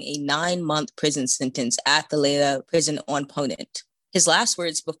serving a 9-month prison sentence at the Lleida prison on Ponent. His last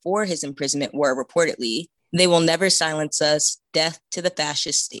words before his imprisonment were reportedly, "They will never silence us. Death to the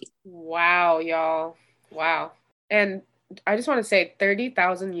fascist state." Wow, y'all. Wow. And I just want to say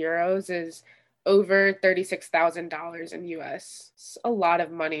 30,000 euros is over $36,000 in US. It's a lot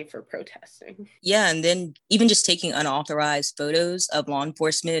of money for protesting. Yeah, and then even just taking unauthorized photos of law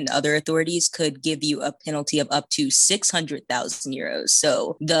enforcement and other authorities could give you a penalty of up to 600,000 euros.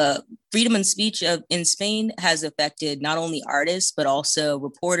 So the freedom of speech in Spain has affected not only artists, but also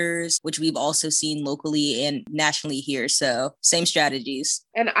reporters, which we've also seen locally and nationally here. So same strategies.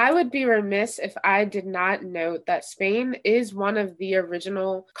 And I would be remiss if I did not note that Spain is one of the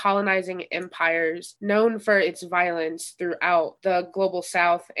original colonizing empires known for its violence throughout the global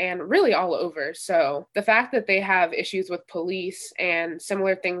south and really all over. So the fact that they have issues with police and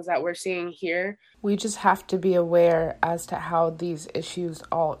similar things that we're seeing here, we just have to be aware as to how these issues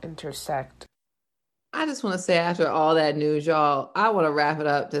all intersect. I just want to say, after all that news, y'all, I want to wrap it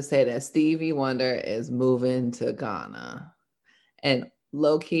up to say that Stevie Wonder is moving to Ghana. And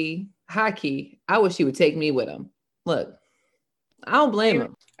low key, high key, I wish he would take me with him. Look, I don't blame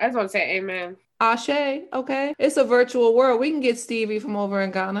him. I just want to say amen. Ashe, okay? It's a virtual world. We can get Stevie from over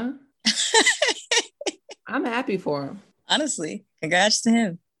in Ghana. I'm happy for him. Honestly, congrats to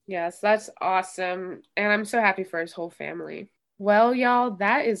him. Yes, that's awesome. And I'm so happy for his whole family. Well, y'all,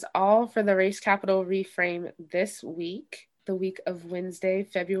 that is all for the Race Capital Reframe this week, the week of Wednesday,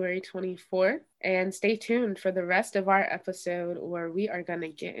 February 24th. And stay tuned for the rest of our episode where we are going to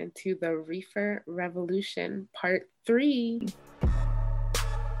get into the Reefer Revolution Part 3.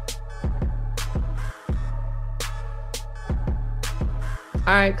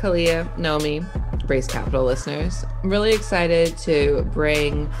 All right, Kalia, Nomi, Race Capital listeners, I'm really excited to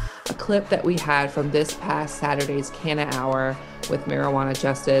bring a clip that we had from this past Saturday's Canna Hour with Marijuana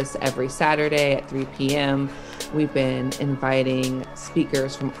Justice every Saturday at 3 p.m. We've been inviting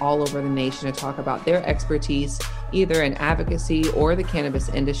speakers from all over the nation to talk about their expertise, either in advocacy or the cannabis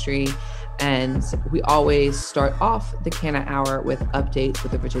industry. And we always start off the Canna Hour with updates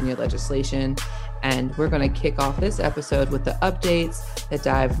with the Virginia legislation. And we're going to kick off this episode with the updates that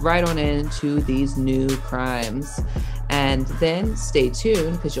dive right on into these new crimes. And then stay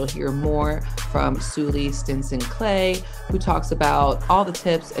tuned because you'll hear more from Suli Stinson Clay, who talks about all the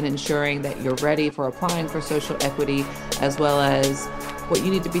tips and ensuring that you're ready for applying for social equity, as well as what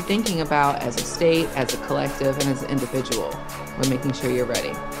you need to be thinking about as a state, as a collective, and as an individual when making sure you're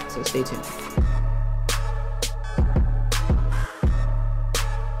ready. So stay tuned.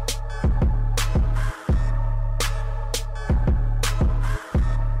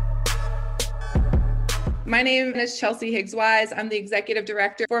 My name is Chelsea Higgs-Wise. I'm the Executive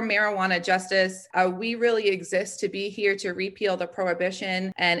Director for Marijuana Justice. We really exist to be here to repeal the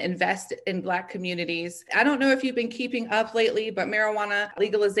prohibition and invest in Black communities. I don't know if you've been keeping up lately, but marijuana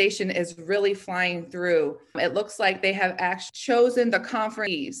legalization is really flying through. It looks like they have actually chosen the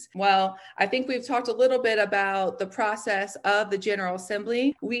conferees. Well, I think we've talked a little bit about the process of the General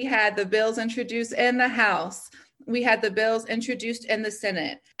Assembly. We had the bills introduced in the House. We had the bills introduced in the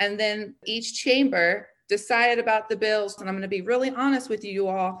Senate. And then each chamber decided about the bills. And I'm going to be really honest with you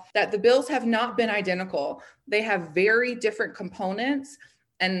all that the bills have not been identical. They have very different components.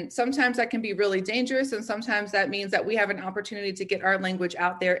 And sometimes that can be really dangerous. And sometimes that means that we have an opportunity to get our language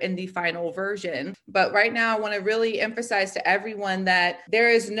out there in the final version. But right now, I want to really emphasize to everyone that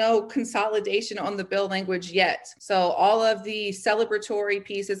there is no consolidation on the bill language yet. So all of the celebratory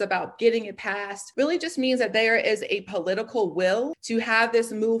pieces about getting it passed really just means that there is a political will to have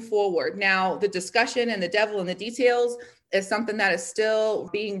this move forward. Now, the discussion and the devil in the details is something that is still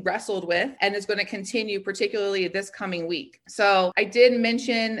being wrestled with and is going to continue, particularly this coming week. So I did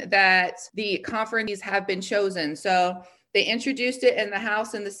mention that the conferees have been chosen. So They introduced it in the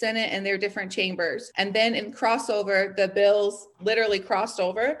House and the Senate and their different chambers. And then in crossover, the bills literally crossed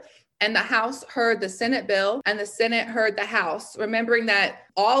over. And the House heard the Senate bill and the Senate heard the House, remembering that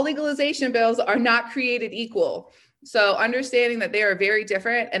all legalization bills are not created equal. So understanding that they are very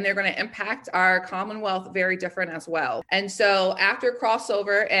different and they're going to impact our Commonwealth very different as well. And so after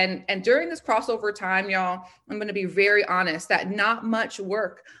crossover and during this crossover time, y'all, I'm going to be very honest that not much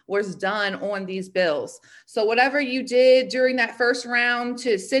work was done on these bills. So whatever you did during that first round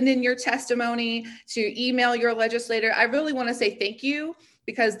to send in your testimony, to email your legislator, I really want to say thank you,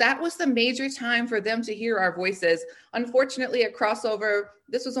 because that was the major time for them to hear our voices. Unfortunately, at crossover,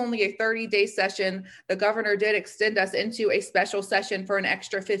 this was only a 30-day session. The governor did extend us into a special session for an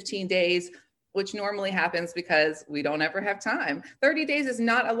extra 15 days, which normally happens because we don't ever have time. 30 days is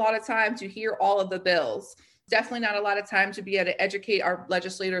not a lot of time to hear all of the bills. Definitely not a lot of time to be able to educate our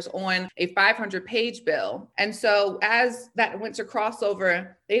legislators on a 500-page bill. And so as that went to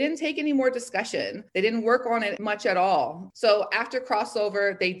crossover, they didn't take any more discussion. They didn't work on it much at all. So after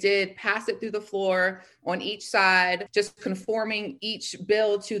crossover, they did pass it through the floor on each side, just conforming each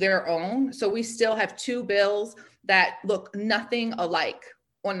bill to their own. So we still have two bills that look nothing alike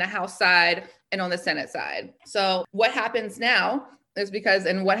on the House side and on the Senate side. So what happens now is because,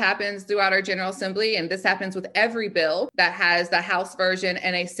 and what happens throughout our General Assembly, and this happens with every bill that has the House version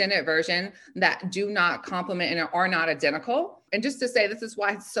and a Senate version that do not complement and are not identical. And just to say, this is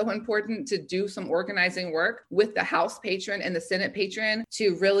why it's so important to do some organizing work with the House patron and the Senate patron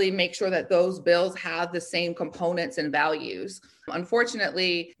to really make sure that those bills have the same components and values.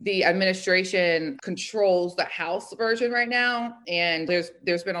 Unfortunately, the administration controls the House version right now, and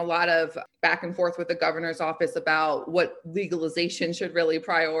there's been a lot of back and forth with the governor's office about what legalization should really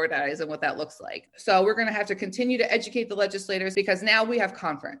prioritize and what that looks like. So we're going to have to continue to educate the legislators, because now we have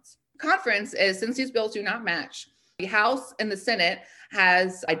conference. Conference is, since these bills do not match, the House and the Senate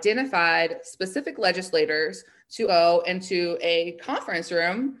has identified specific legislators to go into a conference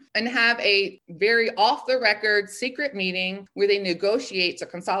room and have a very off-the-record secret meeting where they negotiate to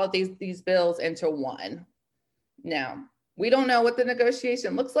consolidate these bills into one. Now, we don't know what the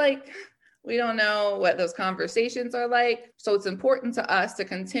negotiation looks like. We don't know what those conversations are like. So it's important to us to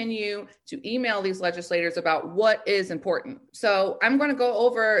continue to email these legislators about what is important. So I'm going to go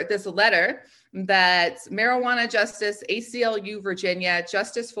over this letter that Marijuana Justice, ACLU Virginia,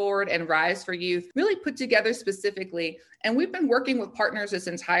 Justice Forward, and Rise for Youth really put together specifically. And we've been working with partners this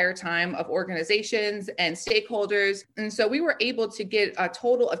entire time of organizations and stakeholders. And so we were able to get a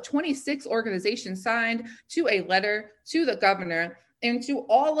total of 26 organizations signed to a letter to the governor and to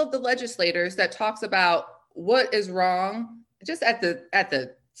all of the legislators that talks about what is wrong, just at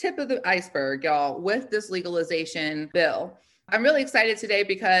the tip of the iceberg, y'all, with this legalization bill. I'm really excited today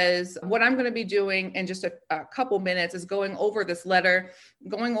because what I'm going to be doing in just a couple minutes is going over this letter,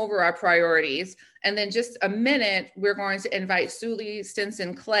 going over our priorities. And then just a minute, we're going to invite Suli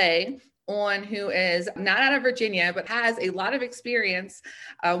Stinson Clay on, who is not out of Virginia, but has a lot of experience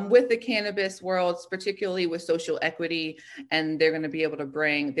with the cannabis world, particularly with social equity. And they're going to be able to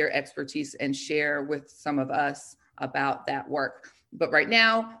bring their expertise and share with some of us about that work. But right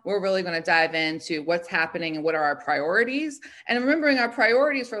now, we're really going to dive into what's happening and what are our priorities. And remembering our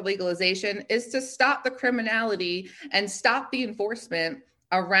priorities for legalization is to stop the criminality and stop the enforcement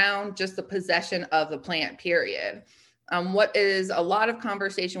around just the possession of the plant, period. What is a lot of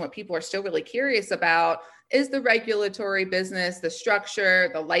conversation, what people are still really curious about is the regulatory business, the structure,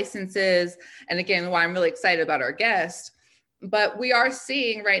 the licenses. And again, why I'm really excited about our guest. But we are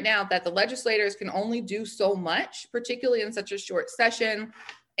seeing right now that the legislators can only do so much, particularly in such a short session.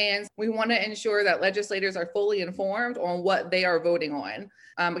 And we want to ensure that legislators are fully informed on what they are voting on.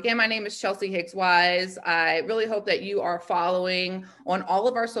 Again, my name is Chelsea Higgs Wise. I really hope that you are following on all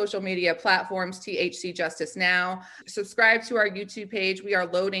of our social media platforms, THC Justice Now. Subscribe to our YouTube page. We are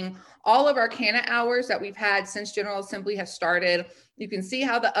loading all of our Canna hours that we've had since General Assembly has started. You can see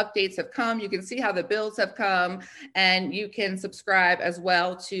how the updates have come. You can see how the bills have come, and you can subscribe as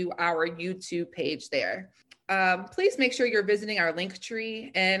well to our YouTube page there. Please make sure you're visiting our link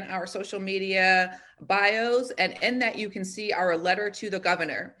tree in our social media bios, and in that you can see our letter to the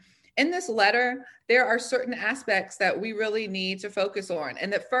governor. In this letter, there are certain aspects that we really need to focus on.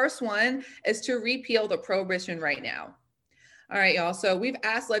 And the first one is to repeal the prohibition right now. All right, y'all. So we've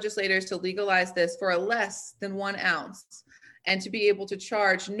asked legislators to legalize this for a less than 1 ounce and to be able to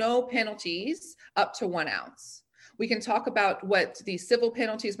charge no penalties up to 1 ounce. We can talk about what the civil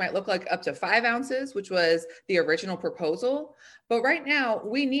penalties might look like up to 5 ounces, which was the original proposal. But right now,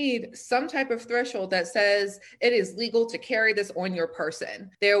 we need some type of threshold that says it is legal to carry this on your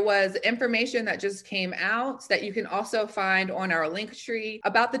person. There was information that just came out that you can also find on our link tree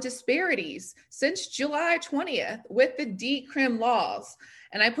about the disparities since July 20th with the decrim laws.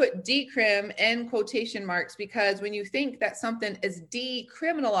 And I put decrim in quotation marks because when you think that something is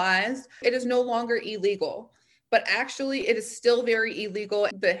decriminalized, it is no longer illegal. But actually, it is still very illegal.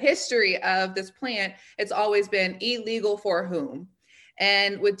 The history of this plant, it's always been illegal for whom?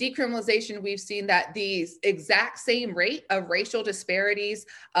 And with decriminalization, we've seen that the exact same rate of racial disparities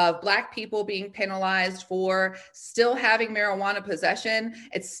of Black people being penalized for still having marijuana possession,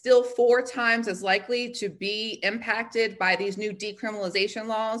 it's still 4 times as likely to be impacted by these new decriminalization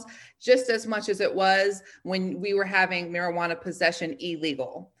laws, just as much as it was when we were having marijuana possession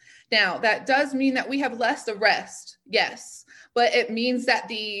illegal. Now, that does mean that we have less arrests, yes, but it means that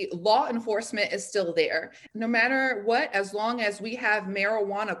the law enforcement is still there. No matter what, as long as we have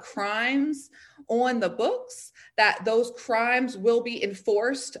marijuana crimes on the books, that those crimes will be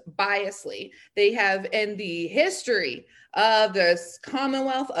enforced biasly. They have, in the history of this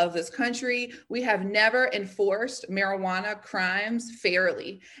Commonwealth, of this country, we have never enforced marijuana crimes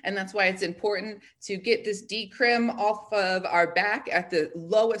fairly. And that's why it's important to get this decrim off of our back at the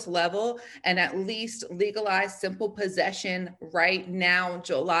lowest level and at least legalize simple possession right now,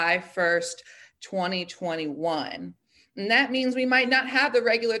 July 1st, 2021. And that means we might not have the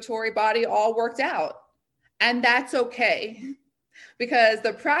regulatory body all worked out. And that's okay, because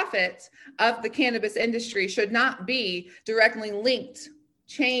the profit of the cannabis industry should not be directly linked,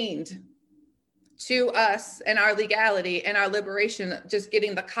 chained to us and our legality and our liberation, just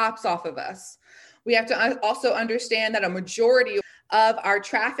getting the cops off of us. We have to also understand that a majority of our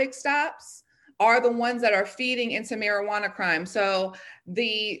traffic stops are the ones that are feeding into marijuana crime. So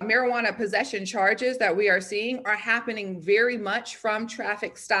the marijuana possession charges that we are seeing are happening very much from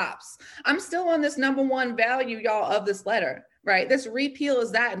traffic stops. I'm still on this number one value, y'all, of this letter, right? This repeal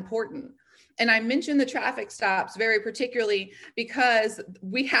is that important. And I mentioned the traffic stops very particularly because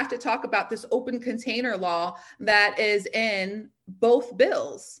we have to talk about this open container law that is in both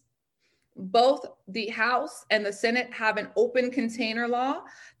bills. Both the House and the Senate have an open container law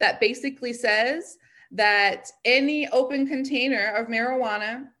that basically says that any open container of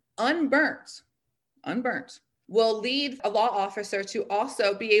marijuana, unburnt, will lead a law officer to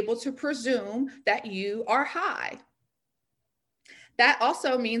also be able to presume that you are high. That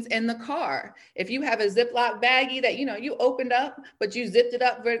also means in the car. If you have a Ziploc baggie that, you opened up, but you zipped it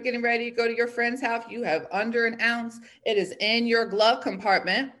up, getting ready to go to your friend's house, you have under an ounce, it is in your glove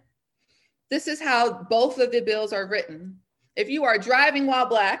compartment. This is how both of the bills are written. If you are driving while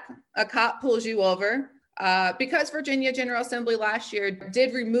Black, a cop pulls you over. Because Virginia General Assembly last year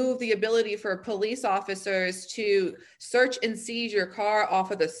did remove the ability for police officers to search and seize your car off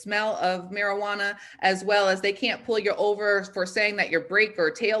of the smell of marijuana, as well as they can't pull you over for saying that your brake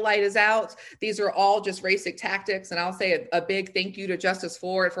or tail light is out. These are all just racist tactics. And I'll say a big thank you to Justice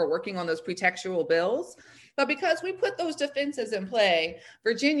Ford for working on those pretextual bills. But because we put those defenses in play,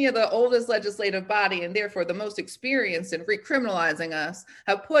 Virginia, the oldest legislative body and therefore the most experienced in recriminalizing us,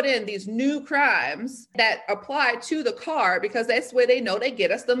 have put in these new crimes that apply to the car because that's where they know they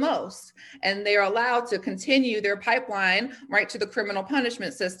get us the most. And they're allowed to continue their pipeline right to the criminal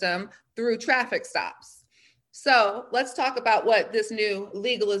punishment system through traffic stops. So let's talk about what this new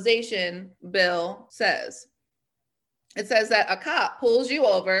legalization bill says. It says that a cop pulls you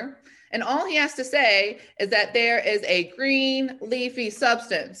over and all he has to say is that there is a green leafy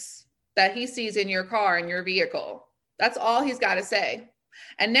substance that he sees in your car, in your vehicle. That's all he's got to say.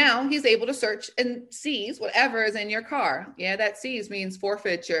 And now he's able to search and seize whatever is in your car. Yeah, that seize means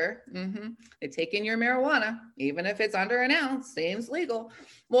forfeiture. They take in your marijuana, even if it's under an ounce, seems legal.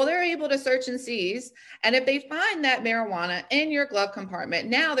 Well, they're able to search and seize. And if they find that marijuana in your glove compartment,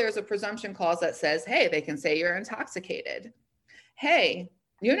 now there's a presumption clause that says, hey, they can say you're intoxicated. Hey,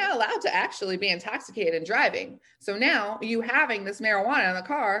 you're not allowed to actually be intoxicated and driving. So now you having this marijuana in the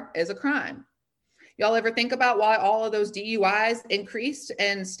car is a crime. Y'all ever think about why all of those DUIs increased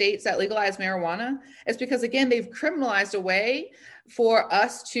in states that legalize marijuana? It's because, again, they've criminalized a way for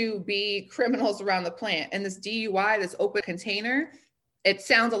us to be criminals around the plant. And this DUI, this open container, it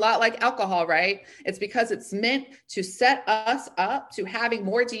sounds a lot like alcohol, right? It's because it's meant to set us up to having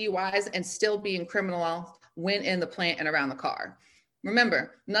more DUIs and still being criminal when in the plant and around the car.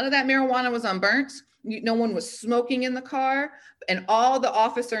 Remember, none of that marijuana was unburnt. No one was smoking in the car. And all the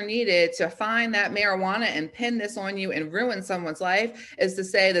officer needed to find that marijuana and pin this on you and ruin someone's life is to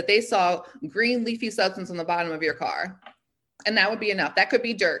say that they saw green leafy substance on the bottom of your car. And that would be enough. That could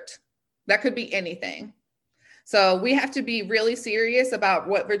be dirt. That could be anything. So we have to be really serious about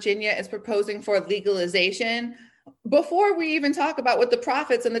what Virginia is proposing for legalization before we even talk about what the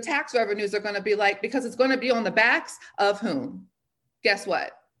profits and the tax revenues are going to be like, because it's going to be on the backs of whom? Guess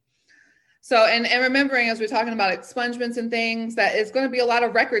what? So, and remembering, as we're talking about expungements and things, that it's going to be a lot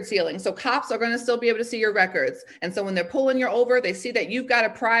of record sealing. So cops are going to still be able to see your records. And so when they're pulling you over, they see that you've got a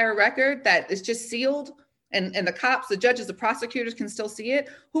prior record that is just sealed, and the cops, the judges, the prosecutors can still see it.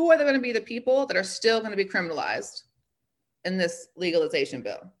 Who are going to be the people that are still going to be criminalized in this legalization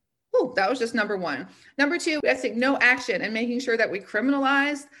bill? Ooh, that was just number one. Number two, we have to take no action in making sure that we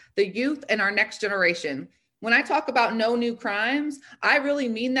criminalize the youth and our next generation. When I talk about no new crimes, I really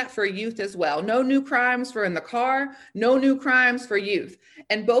mean that for youth as well. No new crimes for in the car, no new crimes for youth.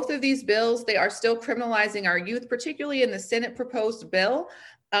 And both of these bills, they are still criminalizing our youth, particularly in the Senate proposed bill.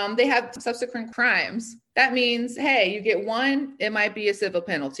 They have subsequent crimes. That means, hey, you get one, it might be a civil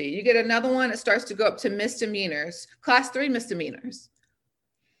penalty. You get another one, it starts to go up to misdemeanors, class 3 misdemeanors.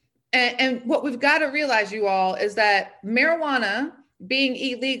 And what we've got to realize, you all, is that marijuana being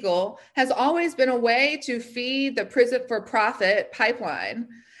illegal has always been a way to feed the prison for profit pipeline.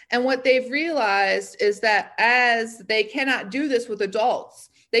 And what they've realized is that as they cannot do this with adults,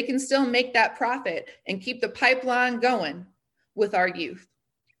 they can still make that profit and keep the pipeline going with our youth.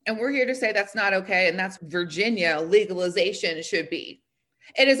 And we're here to say that's not okay. And that's Virginia legalization should be.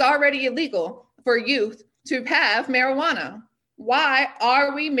 It is already illegal for youth to have marijuana. Why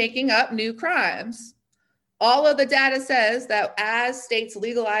are we making up new crimes? All of the data says that as states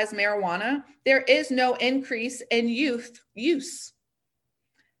legalize marijuana, there is no increase in youth use.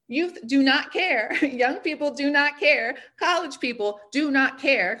 Youth do not care. Young people do not care. College people do not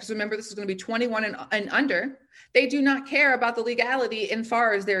care. Because remember, this is going to be 21 and under. They do not care about the legality in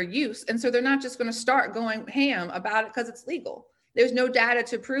far as their use. And so they're not just going to start going ham about it because it's legal. There's no data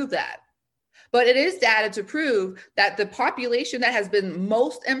to prove that. But it is data to prove that the population that has been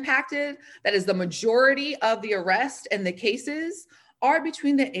most impacted, that is the majority of the arrests and the cases, are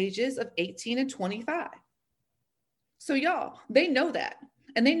between the ages of 18 and 25. So y'all, they know that.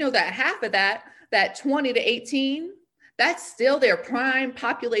 And they know that half of that 20 to 18, that's still their prime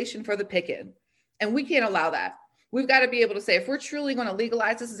population for the picking. And we can't allow that. We've got to be able to say, if we're truly going to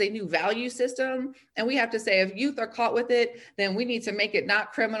legalize this as a new value system, and we have to say, if youth are caught with it, then we need to make it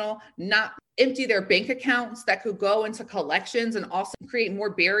not criminal, not empty their bank accounts that could go into collections, and also create more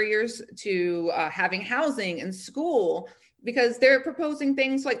barriers to having housing and school, because they're proposing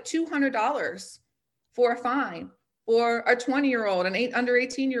things like $200 for a fine for a 20-year-old, an under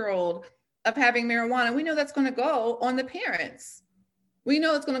 18-year-old of having marijuana. We know that's going to go on the parents. We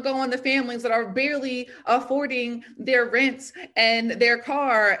know it's going to go on the families that are barely affording their rent and their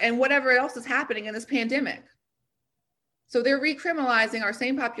car and whatever else is happening in this pandemic. So they're recriminalizing our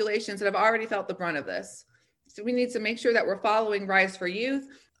same populations that have already felt the brunt of this. So we need to make sure that we're following Rise for Youth.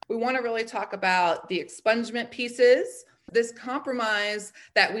 We want to really talk about the expungement pieces. This compromise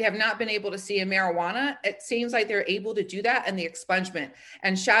that we have not been able to see in marijuana, it seems like they're able to do that in the expungement.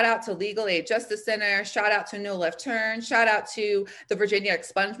 And shout out to Legal Aid Justice Center, shout out to No Left Turn, shout out to the Virginia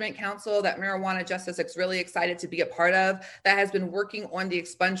Expungement Council that Marijuana Justice is really excited to be a part of, that has been working on the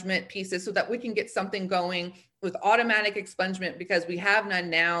expungement pieces so that we can get something going with automatic expungement, because we have none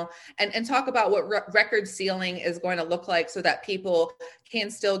now, and talk about what record sealing is going to look like so that people can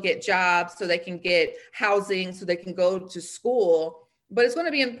still get jobs, so they can get housing, so they can go to school. But it's going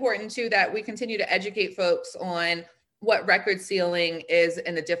to be important too that we continue to educate folks on what record sealing is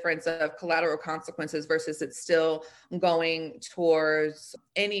and the difference of collateral consequences versus it's still going towards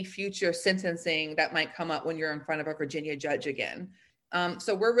any future sentencing that might come up when you're in front of a Virginia judge again.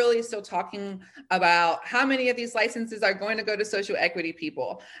 So we're really still talking about how many of these licenses are going to go to social equity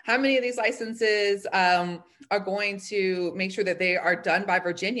people, how many of these licenses are going to make sure that they are done by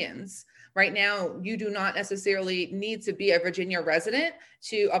Virginians. Right now, you do not necessarily need to be a Virginia resident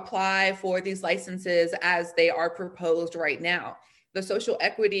to apply for these licenses as they are proposed right now. The social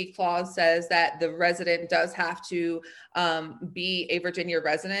equity clause says that the resident does have to be a Virginia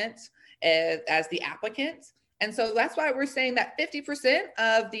resident as the applicant. And so that's why we're saying that 50%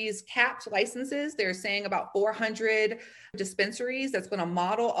 of these capped licenses, they're saying about 400 dispensaries, that's going to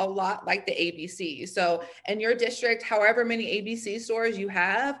model a lot like the ABC. So in your district, however many ABC stores you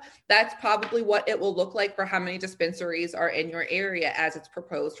have, that's probably what it will look like for how many dispensaries are in your area as it's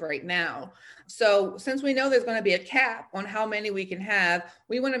proposed right now. So since we know there's going to be a cap on how many we can have,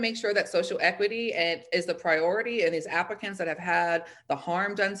 we want to make sure that social equity is the priority, and these applicants that have had the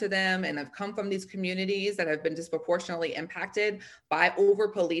harm done to them and have come from these communities that have been disproportionately impacted by over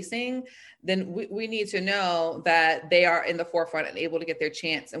policing, then we need to know that they are in the forefront and able to get their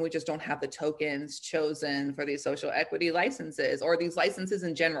chance. And we just don't have the tokens chosen for these social equity licenses or these licenses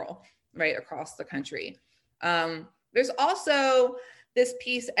in general, right, across the country. There's also this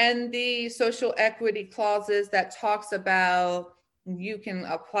piece and the social equity clauses that talks about you can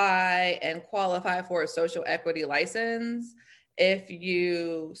apply and qualify for a social equity license if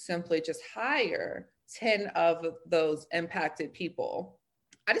you simply just hire 10 of those impacted people.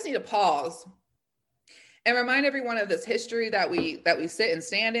 I just need to pause and remind everyone of this history that we sit and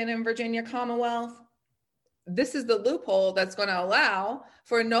stand in Virginia Commonwealth. This is the loophole that's going to allow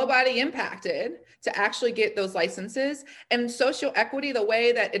for nobody impacted to actually get those licenses. And social equity, the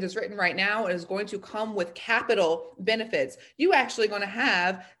way that it is written right now, is going to come with capital benefits. You actually going to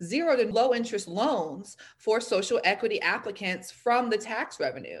have 0 to low interest loans for social equity applicants from the tax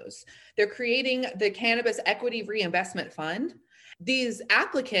revenues. They're creating the Cannabis Equity Reinvestment Fund. These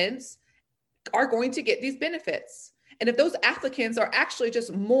applicants are going to get these benefits. And if those applicants are actually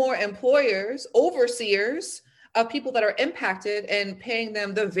just more employers, overseers of people that are impacted and paying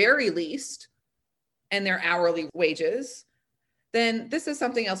them the very least in their hourly wages, then this is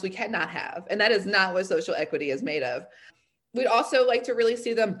something else we cannot have. And that is not what social equity is made of. We'd also like to really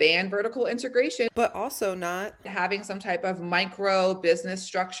see them ban vertical integration, but also not having some type of micro business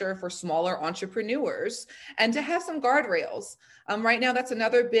structure for smaller entrepreneurs, and to have some guardrails. Right now, that's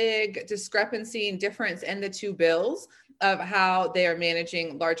another big discrepancy and difference in the two bills of how they are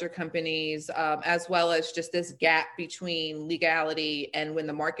managing larger companies, as well as just this gap between legality and when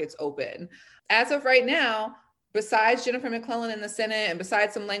the market's open. As of right now, besides Jennifer McClellan in the Senate and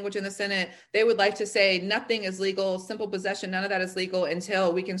besides some language in the Senate, they would like to say nothing is legal, simple possession, none of that is legal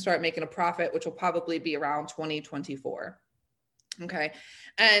until we can start making a profit, which will probably be around 2024. Okay.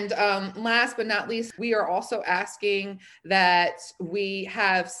 And last but not least, we are also asking that we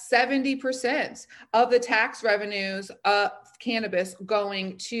have 70% of the tax revenues of cannabis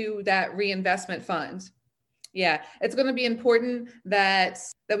going to that reinvestment fund. Yeah, it's going to be important that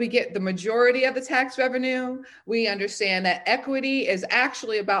we get the majority of the tax revenue. We understand that equity is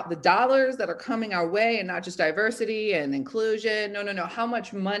actually about the dollars that are coming our way and not just diversity and inclusion. No. How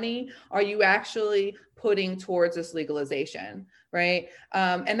much money are you actually putting towards this legalization, right?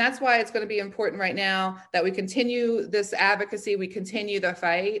 And that's why it's going to be important right now that we continue this advocacy, we continue the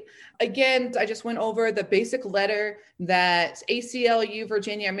fight. Again, I just went over the basic letter that ACLU,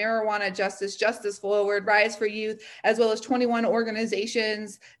 Virginia Marijuana Justice, Justice Forward, Rise for Youth, as well as 21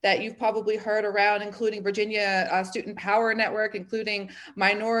 organizations that you've probably heard around, including Virginia Student Power Network, including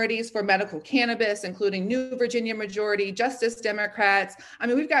Minorities for Medical Cannabis, including New Virginia Majority, Justice Democrats. I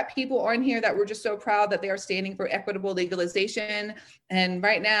mean, we've got people on here that we're just so proud that they are standing for equitable legalization. And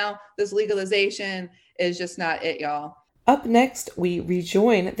right now, this legalization is just not it, y'all. Up next, we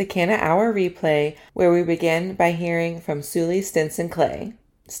rejoin the Canna Hour replay, where we begin by hearing from Suli Stinson-Clay.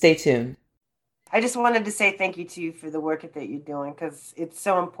 Stay tuned. I just wanted to say thank you to you for the work that you're doing, because it's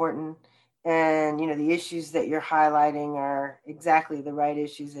so important. And, you know, the issues that you're highlighting are exactly the right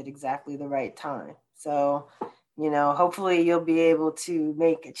issues at exactly the right time. So, you know, hopefully you'll be able to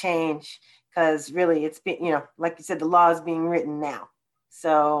make a change, because really it's been, you know, like you said, the law is being written now.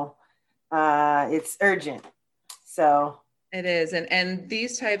 So it's urgent. So it is. And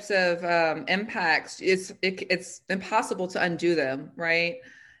these types of impacts, it's impossible to undo them, right?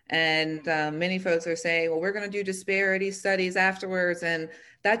 And many folks are saying, well, we're going to do disparity studies afterwards. And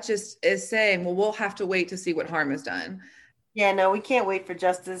that just is saying, well, we'll have to wait to see what harm is done. Yeah, no, we can't wait for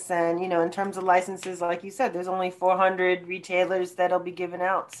justice. And, you know, in terms of licenses, like you said, there's only 400 retailers that'll be given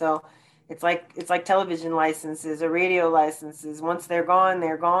out. So it's like television licenses or radio licenses. Once they're gone,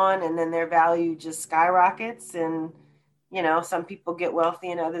 and then their value just skyrockets. And, you know, some people get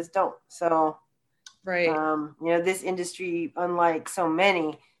wealthy and others don't. So, right. You know, this industry, unlike so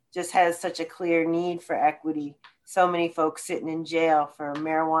many, just has such a clear need for equity. So many folks sitting in jail for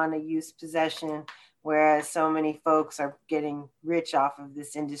marijuana use, possession, whereas so many folks are getting rich off of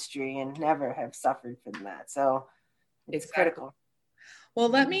this industry and never have suffered from that. So it's critical. Well,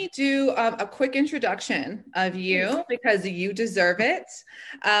 let me do a quick introduction of you because you deserve it.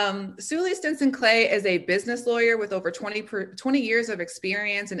 Suli Stinson Clay is a business lawyer with over 20 years of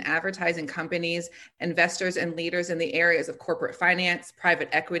experience in advertising companies, investors, and leaders in the areas of corporate finance, private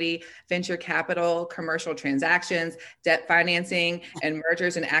equity, venture capital, commercial transactions, debt financing, and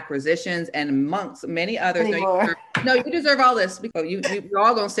mergers and acquisitions, and amongst many others. No, you deserve all this. You're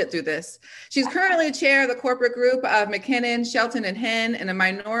all going to sit through this. She's currently chair of the corporate group of McKinnon, Shelton, and Henn, and a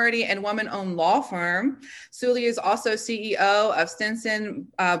minority and woman-owned law firm. Suli is also CEO of Stinson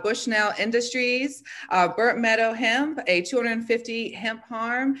Bushnell Industries, Burt Meadow Hemp, a 250 hemp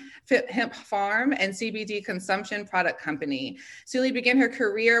farm, and CBD consumption product company. Suli began her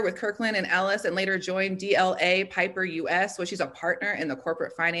career with Kirkland and Ellis and later joined DLA Piper US, where she's a partner in the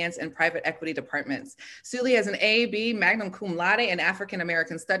corporate finance and private equity departments. Suli has an A.B. magna cum laude in African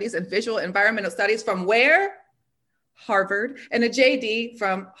American Studies and Visual Environmental Studies from where? Harvard, and a JD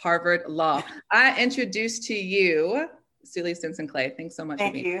from Harvard Law. I introduce to you Suli Stinson Clay. Thanks so much.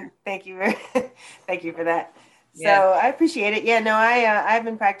 Thank you. Thank you for that. Yeah. So I appreciate it. Yeah, no, I've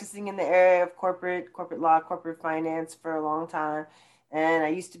been practicing in the area of corporate law, corporate finance for a long time. And I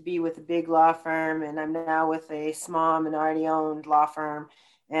used to be with a big law firm, and I'm now with a small minority-owned law firm.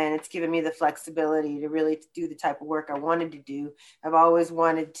 And it's given me the flexibility to really do the type of work I wanted to do. I've always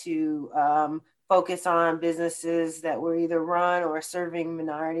wanted to focus on businesses that were either run or serving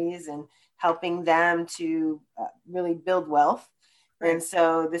minorities and helping them to really build wealth. Right. And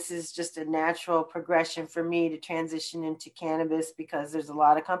so this is just a natural progression for me to transition into cannabis because there's a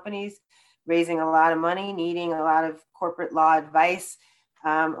lot of companies raising a lot of money, needing a lot of corporate law advice.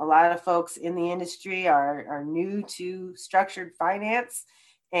 A lot of folks in the industry are new to structured finance.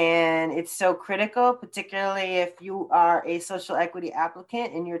 And it's so critical, particularly if you are a social equity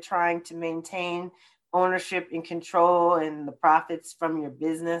applicant and you're trying to maintain ownership and control and the profits from your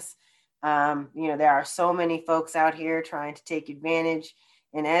business. There are so many folks out here trying to take advantage.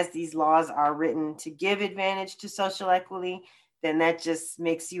 And as these laws are written to give advantage to social equity, then that just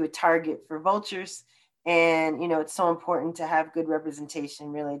makes you a target for vultures. And, it's so important to have good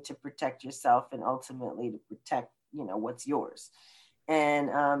representation really to protect yourself and ultimately to protect, what's yours. And,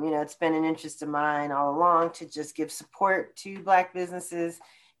 it's been an interest of mine all along to just give support to Black businesses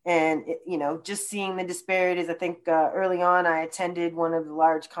and, just seeing the disparities. I think early on, I attended one of the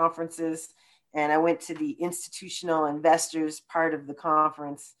large conferences and I went to the institutional investors part of the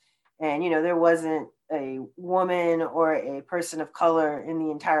conference. And, there wasn't a woman or a person of color in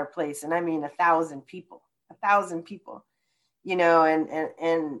the entire place. And I mean, 1,000 people, having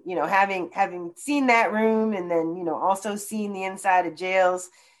seen that room and then, also seeing the inside of jails,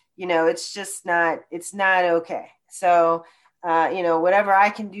 it's not okay. So, whatever I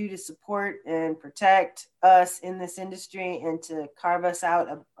can do to support and protect us in this industry and to carve us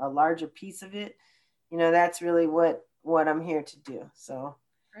out a larger piece of it, that's really what I'm here to do. So.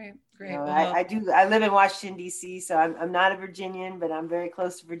 Great. I live in Washington, D.C., so I'm not a Virginian, but I'm very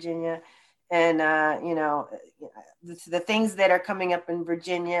close to Virginia. And, the things that are coming up in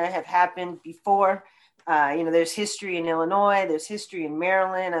Virginia have happened before. There's history in Illinois, there's history in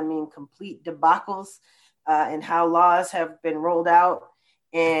Maryland. I mean, complete debacles and how laws have been rolled out.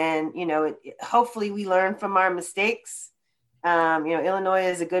 And, hopefully we learn from our mistakes. Illinois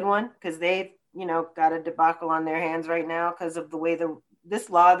is a good one because they've, got a debacle on their hands right now because of the way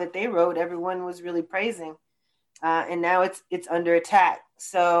this law that they wrote, everyone was really praising. And now it's under attack.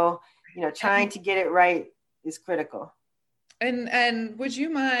 So, trying to get it right is critical. And would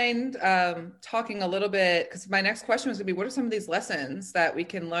you mind talking a little bit, because my next question was going to be, what are some of these lessons that we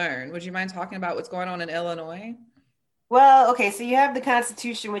can learn? Would you mind talking about what's going on in Illinois? Well, okay, so you have the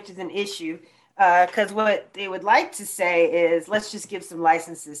Constitution, which is an issue, because what they would like to say is, let's just give some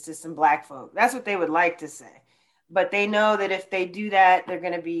licenses to some Black folk. That's what they would like to say. But they know that if they do that, they're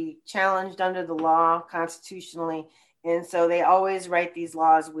going to be challenged under the law constitutionally. And so they always write these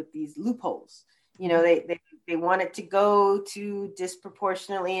laws with these loopholes. They want it to go to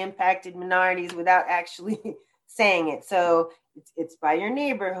disproportionately impacted minorities without actually saying it. So it's by your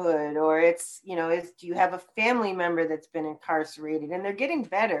neighborhood, or do you have a family member that's been incarcerated? And they're getting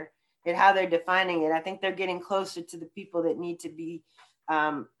better at how they're defining it. I think they're getting closer to the people that need to be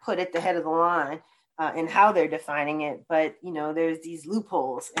put at the head of the line. And how they're defining it. But, there's these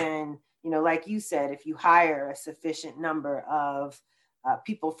loopholes. And, like you said, if you hire a sufficient number of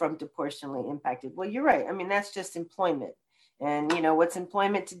people from disproportionately impacted, well, you're right. I mean, that's just employment. And, what's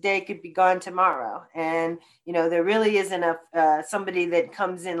employment today could be gone tomorrow. And, there really isn't somebody that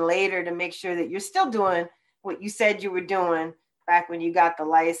comes in later to make sure that you're still doing what you said you were doing back when you got the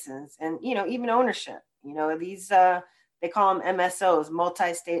license. And, even ownership, these they call them MSOs,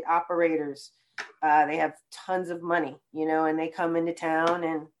 multi-state operators. They have tons of money, and they come into town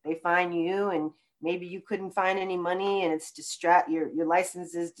and they find you, and maybe you couldn't find any money, and it's your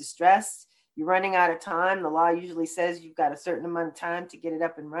license is distressed. You're running out of time. The law usually says you've got a certain amount of time to get it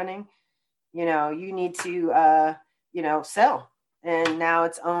up and running. You need to, sell. And now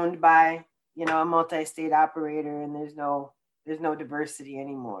it's owned by, a multi-state operator, and there's no diversity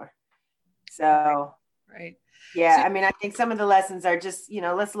anymore. So, right. Yeah, I mean, I think some of the lessons are just,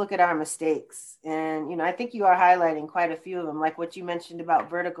 let's look at our mistakes. And, I think you are highlighting quite a few of them, like what you mentioned about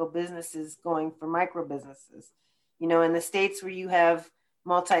vertical businesses going for micro businesses. In the states where you have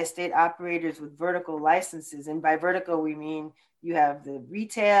multi-state operators with vertical licenses, and by vertical, we mean you have the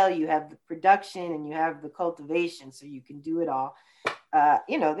retail, you have the production, and you have the cultivation, so you can do it all.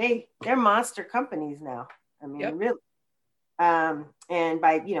 They're monster companies now. I mean, yep. Really. And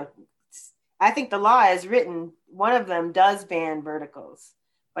by, I think the law is written, one of them does ban verticals,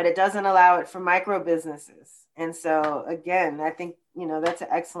 but it doesn't allow it for micro businesses. And so again, I think, that's an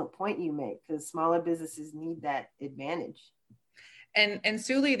excellent point you make, because smaller businesses need that advantage. And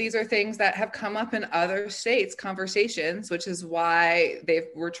Suli, these are things that have come up in other states' conversations, which is why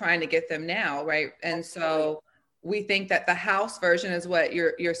we're trying to get them now, right? And so we think that the House version is what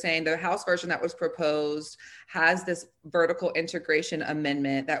you're saying. The House version that was proposed has this vertical integration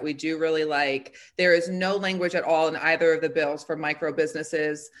amendment that we do really like. There is no language at all in either of the bills for micro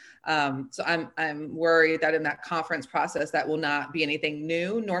businesses. So I'm worried that in that conference process, that will not be anything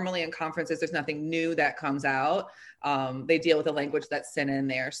new. Normally in conferences, there's nothing new that comes out. They deal with the language that's sent in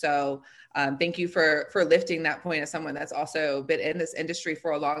there. So thank you for lifting that point as someone that's also been in this industry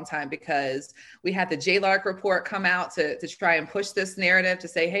for a long time, because we had the JLARC report come out to try and push this narrative to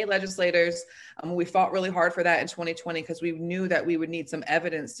say, hey, legislators, we fought really hard for that in 2020, because we knew that we would need some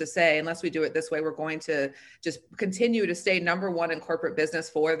evidence to say, unless we do it this way, we're going to just continue to stay number one in corporate business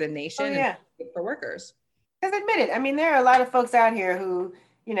for the nation and for workers. Because admit it, I mean, there are a lot of folks out here who,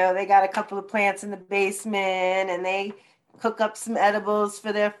 they got a couple of plants in the basement and they cook up some edibles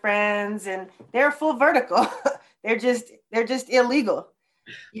for their friends, and they're full vertical. they're just illegal.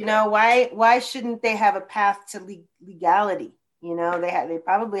 Why shouldn't they have a path to legality? They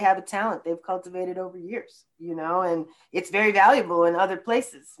probably have a talent they've cultivated over years, and it's very valuable in other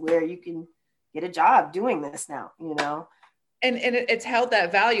places where you can get a job doing this now, And it's held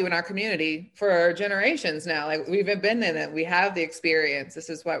that value in our community for generations now. Like, we've been in it. We have the experience. This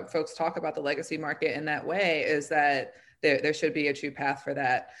is why folks talk about the legacy market in that way, is that there should be a true path for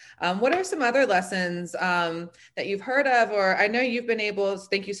that. What are some other lessons that you've heard of, or I know you've been able,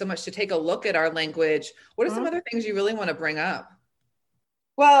 thank you so much, to take a look at our language. What are some other things you really want to bring up?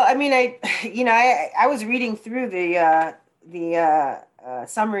 Well, I mean, I was reading through the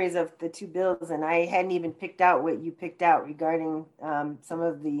summaries of the two bills, and I hadn't even picked out what you picked out regarding some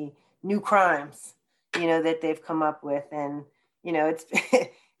of the new crimes, that they've come up with. And, it's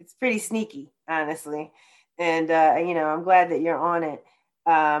it's pretty sneaky, honestly. And, I'm glad that you're on it.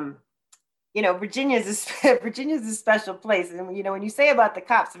 Virginia's a special place. And, when you say about the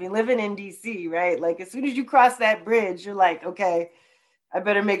cops, I mean, living in DC, right? Like, as soon as you cross that bridge, you're like, okay, I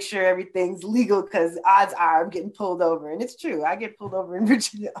better make sure everything's legal, because odds are I'm getting pulled over. And it's true. I get pulled over in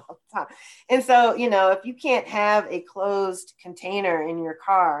Virginia all the time. And so, if you can't have a closed container in your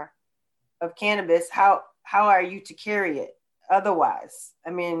car of cannabis, how are you to carry it otherwise?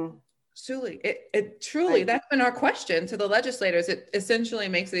 I mean, Suli, it truly, that's been our question to the legislators. It essentially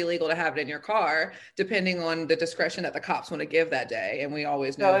makes it illegal to have it in your car, depending on the discretion that the cops want to give that day. And we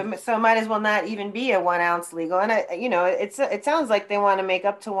always know. So it might as well not even be a 1 ounce legal. And it sounds like they want to make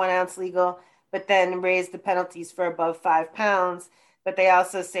up to 1 ounce legal, but then raise the penalties for above 5 pounds. But they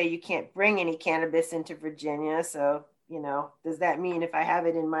also say you can't bring any cannabis into Virginia. So, does that mean if I have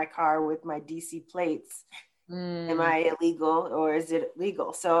it in my car with my DC plates, am I illegal, or is it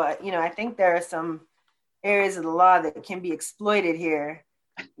legal? So, I think there are some areas of the law that can be exploited here,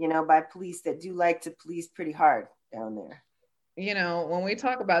 by police that do like to police pretty hard down there. When we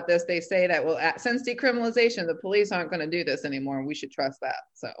talk about this, they say that, well, since decriminalization, the police aren't going to do this anymore, and we should trust that.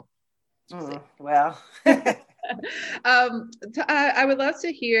 So, well, I would love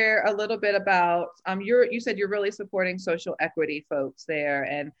to hear a little bit about, you said you're really supporting social equity folks there.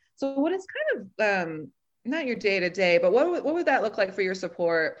 And so what is kind of, not your day-to-day, but what would that look like for your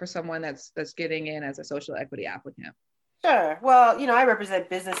support for someone that's getting in as a social equity applicant? Sure. Well, I represent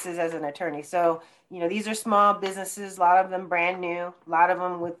businesses as an attorney. So, these are small businesses, a lot of them brand new, a lot of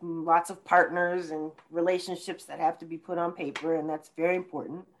them with lots of partners and relationships that have to be put on paper. And that's very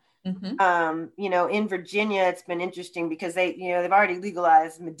important. Mm-hmm. In Virginia, it's been interesting because they've already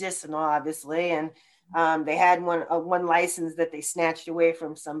legalized medicinal, obviously. And They had one license that they snatched away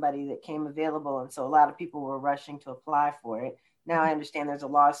from somebody that came available, and so a lot of people were rushing to apply for it. Now I understand there's a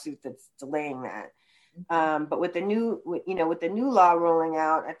lawsuit that's delaying that. But with the new law rolling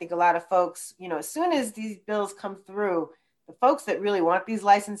out, I think a lot of folks, as soon as these bills come through, the folks that really want these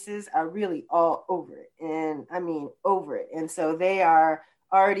licenses are really all over it, and I mean over it. And so they are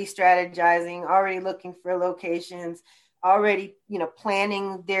already strategizing, already looking for locations, already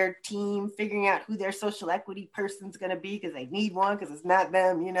planning their team, figuring out who their social equity person's going to be because they need one because it's not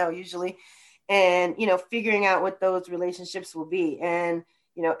them, usually, and figuring out what those relationships will be. And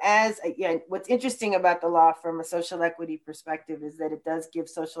what's interesting about the law from a social equity perspective is that it does give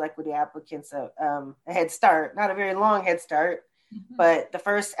social equity applicants a head start, not a very long head start, but the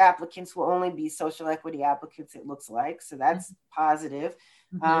first applicants will only be social equity applicants, it looks like. So that's positive.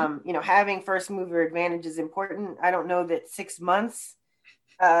 Having first mover advantage is important. I don't know that 6 months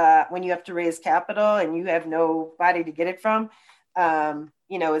when you have to raise capital and you have nobody to get it from,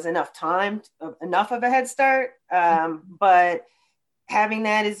 is enough time, enough of a head start. But having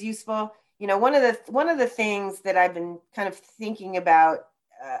that is useful. One of the things that I've been kind of thinking about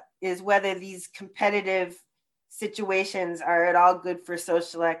is whether these competitive situations are at all good for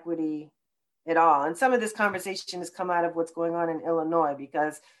social equity at all. And some of this conversation has come out of what's going on in Illinois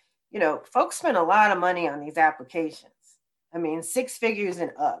because, folks spend a lot of money on these applications. I mean, 6 figures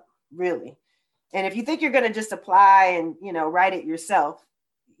and up, really. And if you think you're going to just apply and, write it yourself,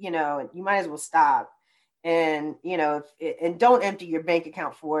 you might as well stop. And, and don't empty your bank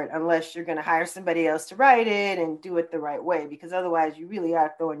account for it unless you're going to hire somebody else to write it and do it the right way, because otherwise you really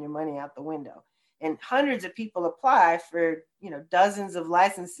are throwing your money out the window. And hundreds of people apply for, dozens of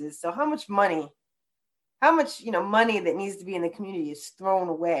licenses. So how much money that needs to be in the community is thrown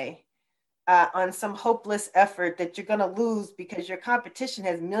away on some hopeless effort that you're going to lose because your competition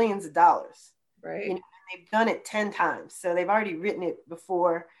has millions of dollars. Right. They've done it 10 times. So they've already written it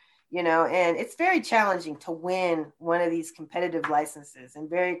before, and it's very challenging to win one of these competitive licenses and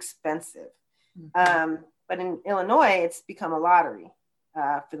very expensive. But in Illinois, it's become a lottery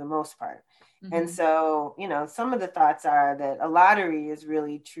for the most part. And so, some of the thoughts are that a lottery is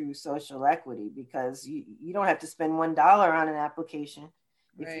really true social equity because you don't have to spend $1 on an application.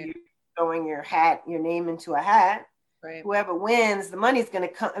 If you're throwing your name into a hat, whoever wins, the money's going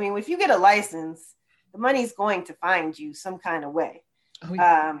to come. I mean, if you get a license, the money's going to find you some kind of way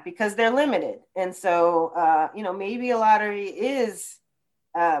because they're limited. And so, maybe a lottery is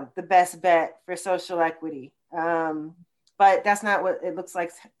the best bet for social equity. But that's not what it looks like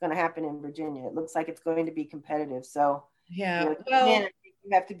is going to happen in Virginia. It looks like it's going to be competitive. So you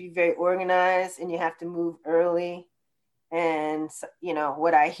have to be very organized and you have to move early. And,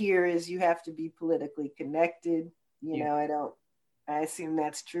 what I hear is you have to be politically connected. I assume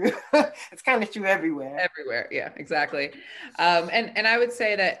that's true. It's kind of true everywhere. Everywhere. Yeah, exactly. And I would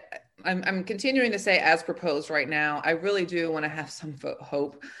say that I'm continuing to say as proposed right now, I really do want to have some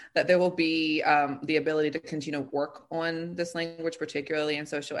hope that there will be the ability to continue to work on this language, particularly in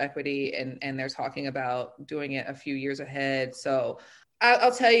social equity. And they're talking about doing it a few years ahead. So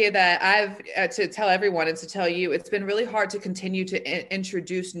I'll tell you that to tell everyone and to tell you, it's been really hard to continue to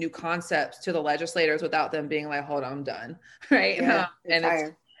introduce new concepts to the legislators without them being like, hold on, I'm done. Right. Yeah,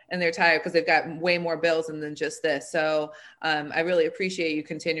 and they're tired because they've got way more bills than just this. So I really appreciate you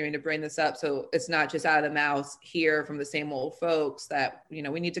continuing to bring this up. So it's not just out of the mouths here from the same old folks that, we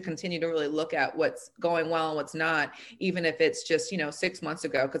need to continue to really look at what's going well and what's not, even if it's just, 6 months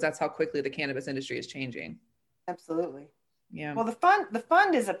ago, because that's how quickly the cannabis industry is changing. Absolutely. Yeah. Well, the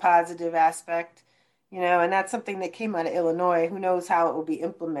fund is a positive aspect, and that's something that came out of Illinois. Who knows how it will be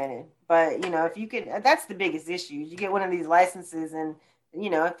implemented? But, if you could, that's the biggest issue. You get one of these licenses and,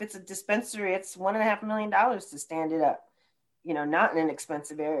 if it's a dispensary, it's $1.5 million to stand it up, not in an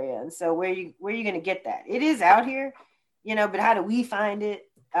expensive area. And so where you going to get that? It is out here, but how do we find it?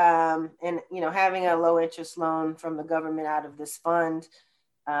 And, having a low interest loan from the government out of this fund,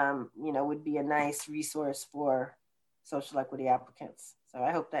 would be a nice resource for social equity applicants. So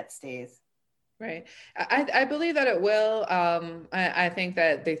I hope that stays. Right. I believe that it will. I think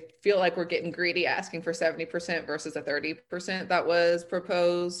that they feel like we're getting greedy asking for 70% versus the 30% that was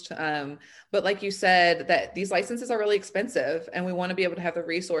proposed. But like you said, that these licenses are really expensive and we want to be able to have the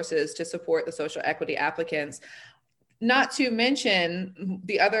resources to support the social equity applicants, not to mention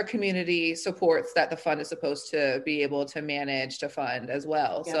the other community supports that the fund is supposed to be able to manage to fund as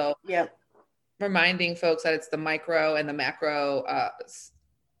well. Yeah. So yep. Reminding folks that it's the micro and the macro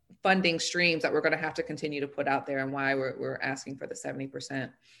funding streams that we're going to have to continue to put out there and why we're asking for the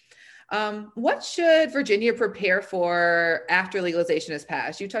 70%. What should Virginia prepare for after legalization is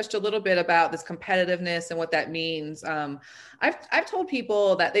passed? You touched a little bit about this competitiveness and what that means. I've told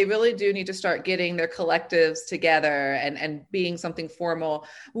people that they really do need to start getting their collectives together and being something formal.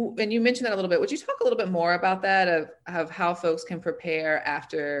 And you mentioned that a little bit. Would you talk a little bit more about that, of how folks can prepare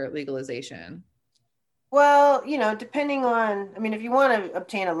after legalization? Well, depending on, I mean, if you want to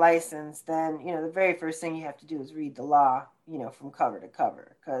obtain a license, then, the very first thing you have to do is read the law, from cover to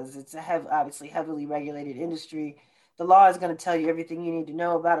cover, because it's obviously heavily regulated industry. The law is going to tell you everything you need to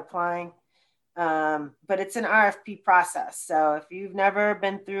know about applying. But it's an RFP process. So if you've never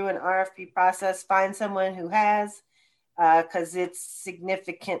been through an RFP process, find someone who has, because it's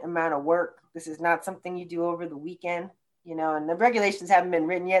significant amount of work. This is not something you do over the weekend, and the regulations haven't been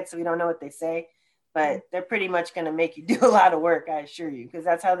written yet, so we don't know what they say. But they're pretty much going to make you do a lot of work, I assure you, because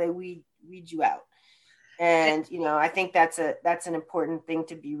that's how they weed you out. And, I think that's an important thing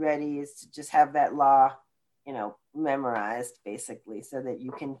to be ready, is to just have that law, memorized basically, so that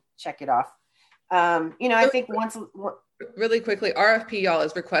you can check it off. I think really quickly, RFP, y'all,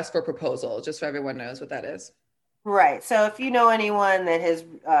 is request for proposal, just so everyone knows what that is. Right. So if you know anyone that has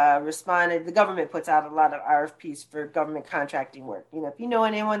responded, the government puts out a lot of RFPs for government contracting work. If you know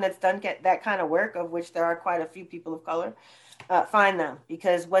anyone that's done get that kind of work, of which there are quite a few people of color, find them,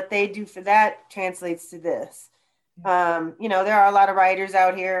 because what they do for that translates to this. There are a lot of writers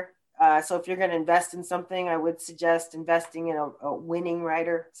out here. So if you're going to invest in something, I would suggest investing in a winning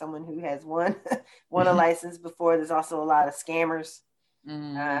writer, someone who has won a license before. There's also a lot of scammers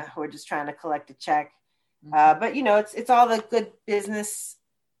who are just trying to collect a check. But it's all the good business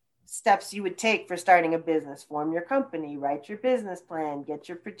steps you would take for starting a business. Form your company, write your business plan, get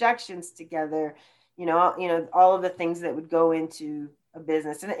your projections together, all of the things that would go into a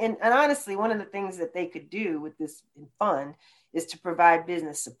business. And honestly, one of the things that they could do with this fund is to provide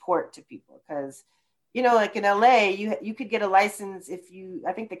business support to people, because like in LA, you could get a license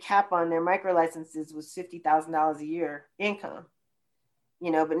I think the cap on their micro licenses was $50,000 a year income.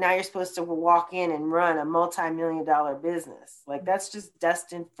 But now you're supposed to walk in and run a multi-million-dollar business. Like, that's just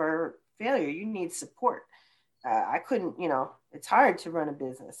destined for failure. You need support. I couldn't, it's hard to run a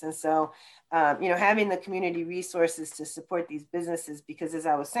business. And so, having the community resources to support these businesses, because as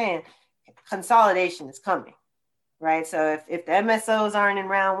I was saying, consolidation is coming, right? So if the MSOs aren't in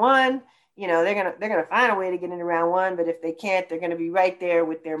round one, they're gonna find a way to get into round one. But if they can't, they're gonna be right there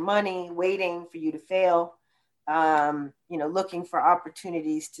with their money, waiting for you to fail. Looking for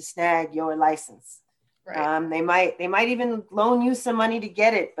opportunities to snag your license. Right. They might even loan you some money to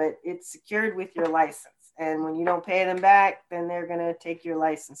get it, but it's secured with your license. And when you don't pay them back, then they're going to take your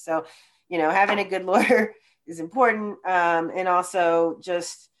license. So, having a good lawyer is important. And also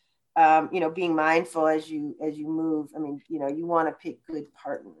just, being mindful as you move. I mean, you want to pick good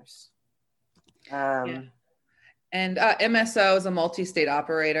partners. Yeah. And MSO is a multi-state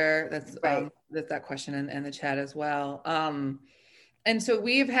operator. That's right. That's that question in the chat as well. And so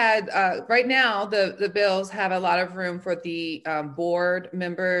we've had, right now, the bills have a lot of room for the board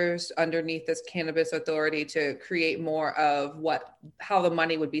members underneath this cannabis authority to create more of how the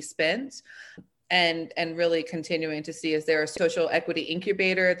money would be spent. And really continuing to see, is there a social equity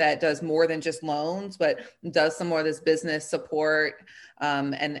incubator that does more than just loans, but does some more of this business support,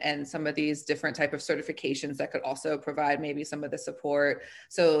 and some of these different type of certifications that could also provide maybe some of the support.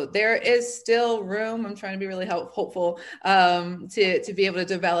 So there is still room. I'm trying to be really hopeful to be able to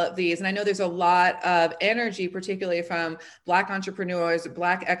develop these. And I know there's a lot of energy, particularly from Black entrepreneurs,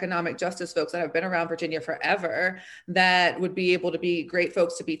 Black economic justice folks that have been around Virginia forever, that would be able to be great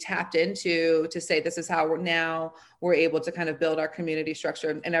folks to be tapped into, to say this is how we're able to kind of build our community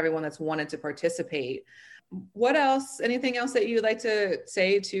structure, and everyone that's wanted to participate. What else, anything else that you'd like to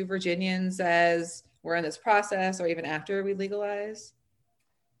say to Virginians as we're in this process, or even after we legalize?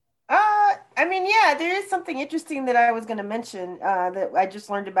 There is something interesting that I was going to mention that I just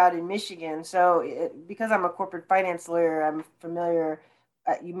learned about in Michigan. So because I'm a corporate finance lawyer, I'm familiar,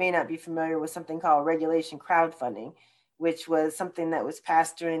 you may not be familiar with something called regulation crowdfunding, which was something that was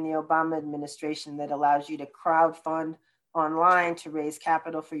passed during the Obama administration that allows you to crowdfund online to raise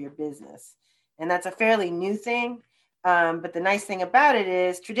capital for your business. And that's a fairly new thing. But the nice thing about it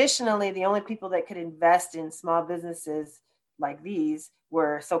is, traditionally, the only people that could invest in small businesses like these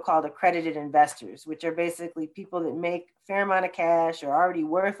were so-called accredited investors, which are basically people that make a fair amount of cash, or already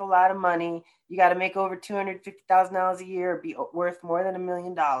worth a lot of money. You got to make over $250,000 a year, or be worth more than $1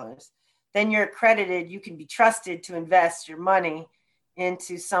 million. Then you're accredited, you can be trusted to invest your money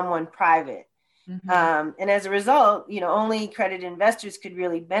into someone private. And as a result, only accredited investors could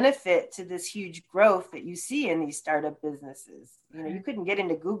really benefit to this huge growth that you see in these startup businesses. You couldn't get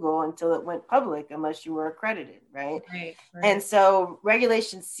into Google until it went public unless you were accredited, right? Right. And so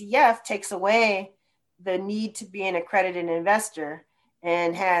Regulation CF takes away the need to be an accredited investor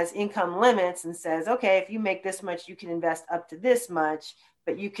and has income limits and says, okay, if you make this much, you can invest up to this much,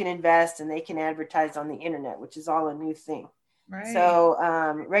 but you can invest and they can advertise on the internet, which is all a new thing. Right. So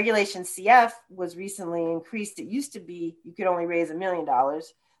Regulation CF was recently increased. It used to be you could only raise $1 million,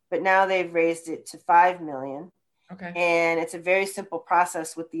 but now they've raised it to $5 million. Okay. And it's a very simple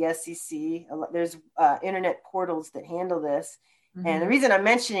process with the SEC. There's internet portals that handle this. And the reason I'm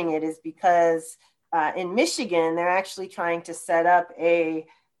mentioning it is because in Michigan, they're actually trying to set up a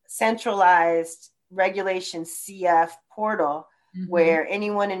centralized Regulation CF portal where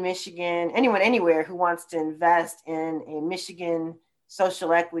anyone in Michigan, anyone anywhere who wants to invest in a Michigan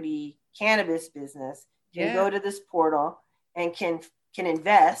social equity cannabis business can go to this portal and can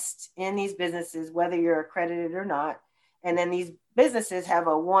invest in these businesses, whether you're accredited or not. And then these businesses have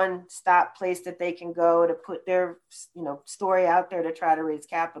a one-stop place that they can go to put their, story out there to try to raise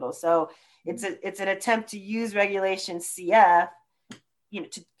capital. So it's an attempt to use Regulation CF,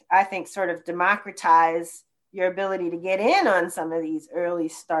 to, I think, sort of democratize your ability to get in on some of these early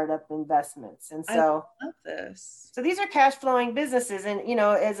startup investments. And so I love this. So these are cash flowing businesses. And,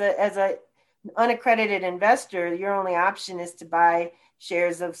 as a unaccredited investor, your only option is to buy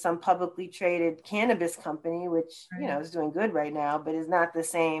shares of some publicly traded cannabis company, which, is doing good right now, but is not the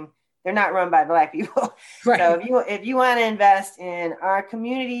same. They're not run by Black people. Right. So if you want to invest in our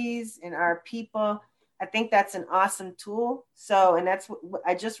communities, in our people, I think that's an awesome tool. So, and that's what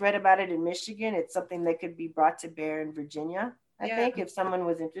I just read about it in Michigan. It's something that could be brought to bear in Virginia, I think, if someone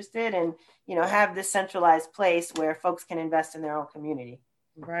was interested, and, have this centralized place where folks can invest in their own community.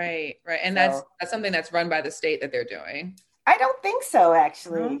 Right. And that's something that's run by the state that they're doing. I don't think so,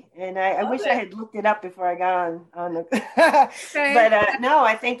 actually. And I wish I had looked it up before I got on the, but no,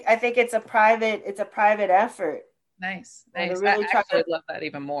 I think it's a private effort. Nice. Really I would love that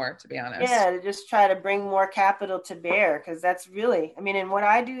even more, to be honest. Yeah, to just try to bring more capital to bear, because that's really, and what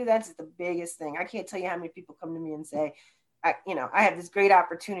I do, that's the biggest thing. I can't tell you how many people come to me and say, I have this great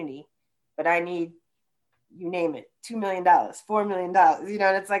opportunity, but I need, you name it, $2 million, $4 million,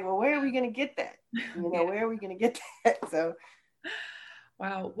 and it's like, well, where are we going to get that? Where are we going to get that? So.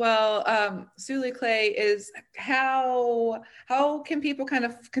 Wow. Well, Suli Clay, is how can people kind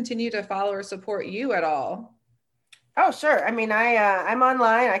of continue to follow or support you at all? Oh, sure. I'm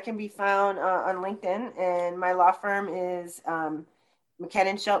online. I can be found on LinkedIn, and my law firm is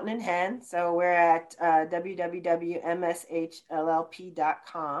McKinnon, Shelton & Henn. So we're at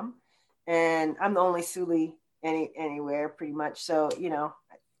www.mshllp.com. And I'm the only Suli anywhere, pretty much. So,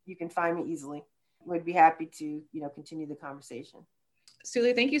 you can find me easily. Would be happy to, continue the conversation.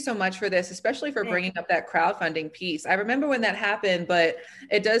 Suli, thank you so much for this, especially for bringing up that crowdfunding piece. I remember when that happened, but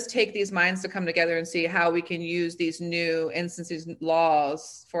it does take these minds to come together and see how we can use these new instances,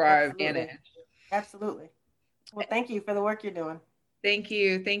 laws for our advantage. Absolutely. Well, thank you for the work you're doing. Thank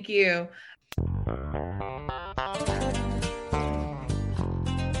you. Thank you.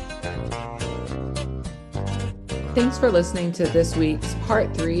 Thanks for listening to this week's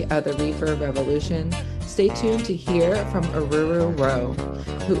part 3 of the Reefer Revolution. Stay tuned to hear from Oruru Rowe,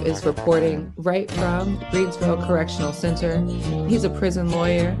 who is reporting right from Greensville Correctional Center. He's a prison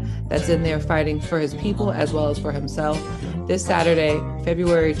lawyer that's in there fighting for his people as well as for himself. This Saturday,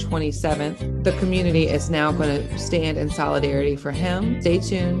 February 27th, the community is now going to stand in solidarity for him. Stay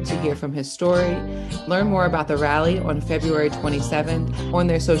tuned to hear from his story. Learn more about the rally on February 27th on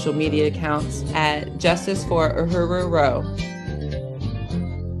their social media accounts at Justice for Oruru Rowe.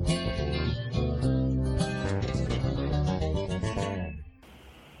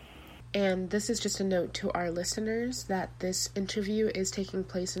 And this is just a note to our listeners that this interview is taking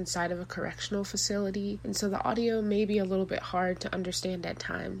place inside of a correctional facility, and so the audio may be a little bit hard to understand at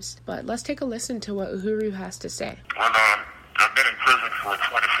times. But let's take a listen to what Uhuru has to say. Well, I've been in prison for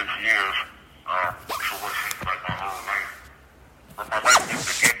 26 years, for what seems like my whole life. But my life didn't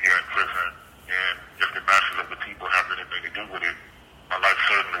begin here in prison, and if the masses of the people have anything to do with it, my life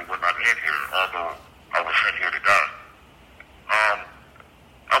certainly would not end here, although I was sent here to die.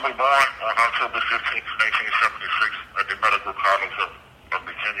 I was born on October 15th, 1976 at the Medical College of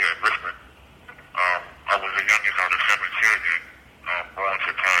Virginia in Richmond. I was the youngest out of 7 children, born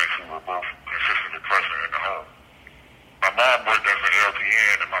to parents who were both consistently present in the home. My mom worked as an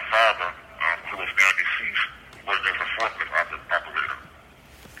LPN, and my father, who is now deceased, worked as a forklift operator.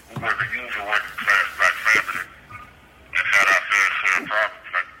 We were the usual working class Black family and had our fair share of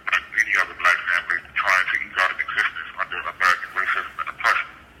problems like any other Black family.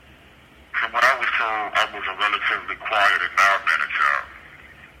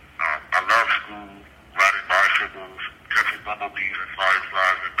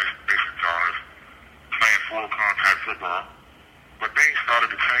 fireflies and mason jars, playing full contact football. But things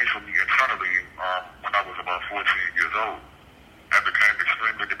started to change for me internally when I was about 14 years old. I became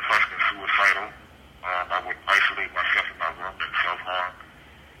extremely depressed and suicidal. I would isolate myself in my room and self-harm.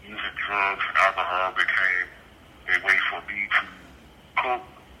 Using drugs and alcohol became a way for me to cope.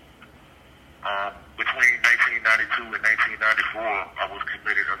 Between 1992 and 1994, I was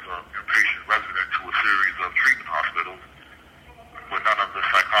committed as an inpatient resident to a series of treatment hospitals, but none of the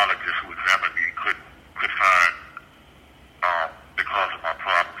psychologists who examined me could find the cause of my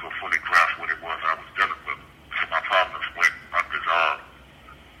problems or fully grasp what it was I was dealing with. So my problems went unresolved.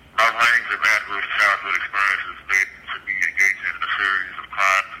 My range of adverse childhood experiences led to me engaging in a series of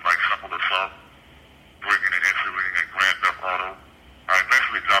crimes like simple assault, breaking and entering, and grand theft auto. I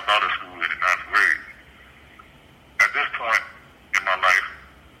eventually dropped out of school in the 9th grade. At this point in my life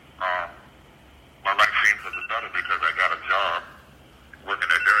seems a little better because I got a job working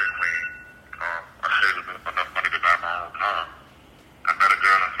at Dairy Queen. I saved enough money to buy my own car. I met a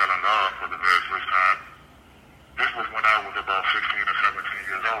girl and fell in love for the very first time. This was when I was about 16 or 17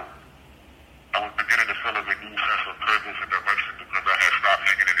 years old. I was beginning to feel a renewed sense of purpose and direction because I had stopped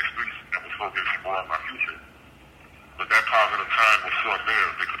hanging in the streets and was focusing more on my future. But that positive time was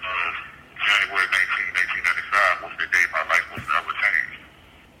short-lived because January 19, 1995 was the day my life was forever changed.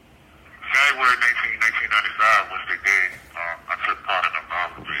 January 19, 1995 was the day I took part in a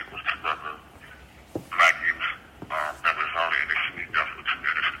robbery with two other black youth that resulted in the shooting death of two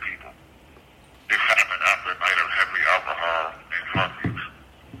innocent people. This happened after a night of heavy alcohol and drug use.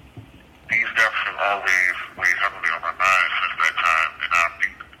 These deaths have always weighed heavily on my mind since that time,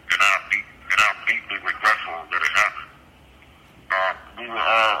 and I'm deeply regretful that it happened. We were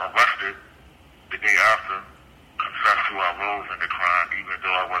all arrested the day after, confessed to our roles in the crime, even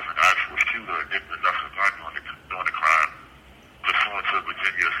though I wasn't the actual shooter and didn't possess a gun during the crime. Pursuant to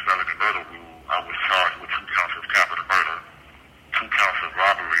Virginia's felony murder rule, I was charged with 2 counts of capital murder, 2 counts of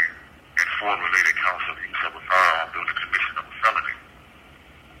robbery, and 4 related counts of use of a firearm during the commission of a felony.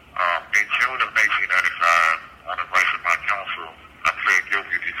 In June of 1995, on advice of my counsel, I pled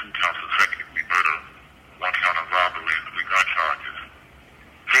guilty to 2 counts of second-degree murder, 1 count of robbery, and 3 gun charges.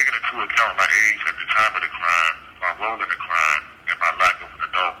 Taking into account my age at the time of the crime, my role in the crime, and my lack of an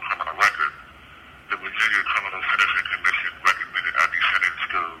adult criminal record, the Virginia Criminal Sentencing Commission recommended I be sentenced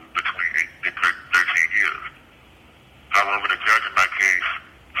to between 8 to 13 years. However, the judge in my case,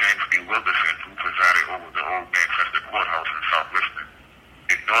 James B. Wilkerson, who presided over the old Manchester Courthouse in South Richmond,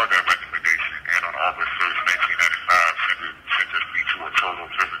 ignored that recommendation, and on August 1st, 1995, sentenced me to a total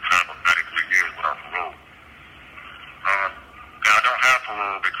prison time of 93 years without parole. Now, I don't have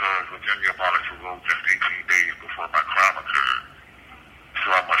parole because Virginia abolished parole just 18 days before my crime occurred, so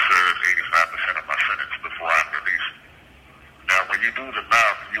I must serve 85% of my sentence before I'm released. Now, when you do the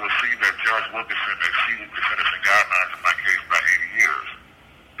math, you will see that Judge Wilkerson exceeded the sentencing guidelines in my case by 80 years,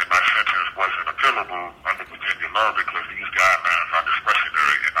 and my sentence wasn't appealable under Virginia law because these guidelines are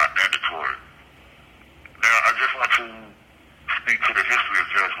discretionary and not mandatory. Now, I just want to speak to the history of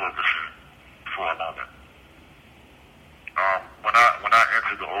Judge Wilkerson for a moment. When I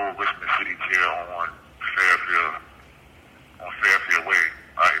entered the old Richmond City Jail on Fairfield Way,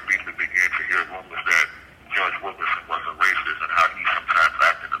 I immediately began to hear rumors that Judge Wilkerson was a racist and how he sometimes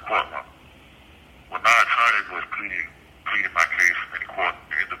acted in the courtroom. When my attorney was pleading my case in the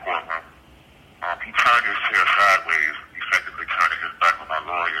courtroom, he turned his chair sideways, effectively turning his back on my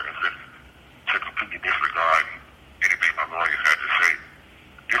lawyer as if to completely disregard anything my lawyer had to say.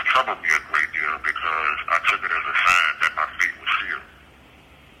 This troubled me a great deal because I took it as a sign that my fate was sealed.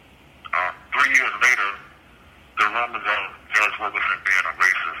 3 years later, the rumors of Judge Wilkerson being a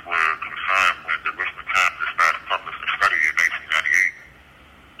racist were confirmed when the Richmond Times-Dispatch published a study in 1998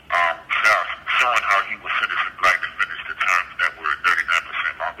 showing how he was sentencing black defendants to terms that were 39%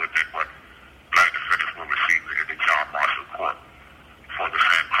 longer than what black defendants were receiving in the John Marshall Court for the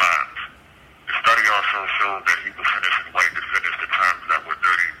same crimes. The study also showed that he was sentencing white defendants to terms that were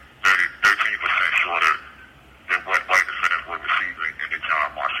 30%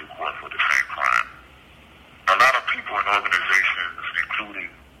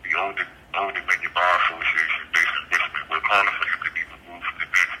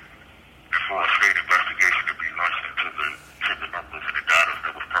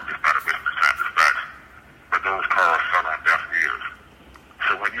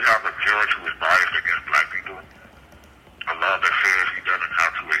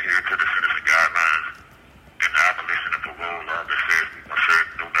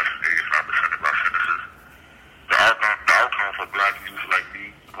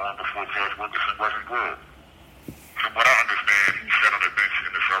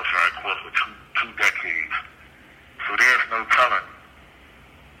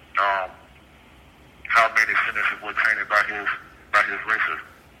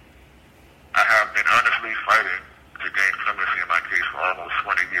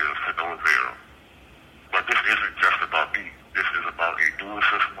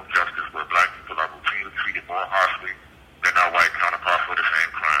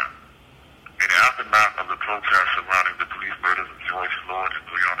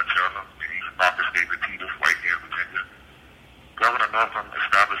 Breonna Taylor, and even Marcus David Peters right here in Virginia. Governor Northam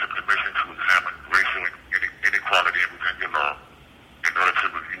established a commission to examine racial inequality in Virginia law in order to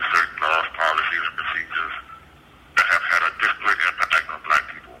review certain laws, policies, and procedures that have had a disparate impact on Black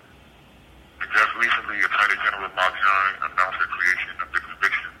people. And just recently, Attorney General Mark Hearn announced the creation of the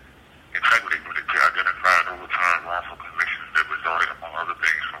Conviction Integrity Unit to identify and overturn wrongful convictions that resulted, among other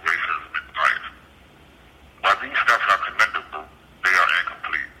things, from racism and bias. While these steps are commendable, they are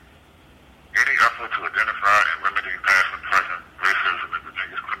incomplete. Any effort to identify and remedy past and present racism in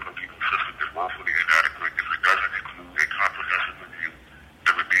Virginia's criminal legal system is woefully inadequate if it doesn't include a comprehensive review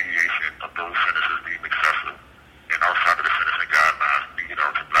and remediation of those sentences deemed excessive and outside of the sentencing guidelines meted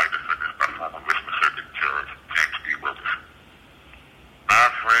out to Black defendants by former Richmond Circuit Judge James D. Wilkerson.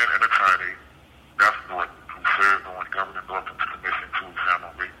 My friend and attorney, Beth Norton, who served on Governor Northam's commission to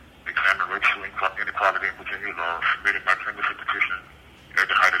examine racial inequality in Virginia law, submitted my signature petition at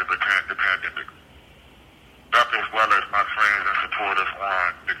the height of the pandemic. Beth, as well as my friends and supporters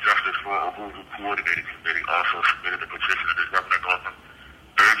on the Justice for Ohuhu Coordinating Committee, also submitted a petition to Governor Northam,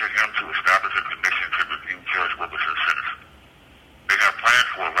 urging him to establish a commission to review Judge Wilkerson's sentence. They have planned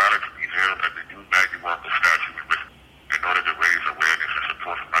for a rally to be held at the new Maggie Walker statue in Richmond in order to raise awareness and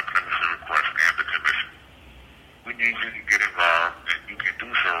support for my clemency request and the commission. We need you to get involved, and you can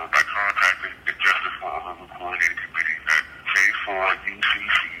do so by contacting the Justice for Ohuhu Coordinating Committee at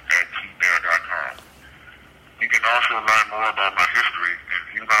j4ucc@gmail.com. You can also learn more about my history and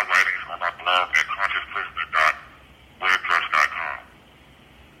view my writings on my blog at consciousprisoner.wordpress.com.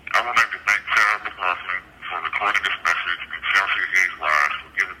 I would like to thank Sarah McLaughlin for recording this message and Chelsea Hayes Wise for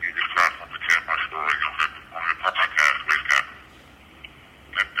giving me this platform to tell my story on the podcast Race Capital.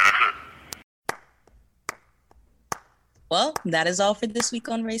 And that's it. Well, that is all for this week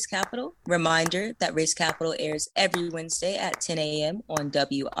on Race Capital. Reminder that Race Capital airs every Wednesday at 10 a.m. on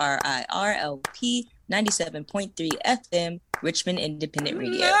WRIRLP 97.3 FM, Richmond Independent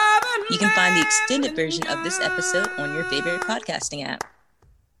Radio. You can find the extended version of this episode on your favorite podcasting app.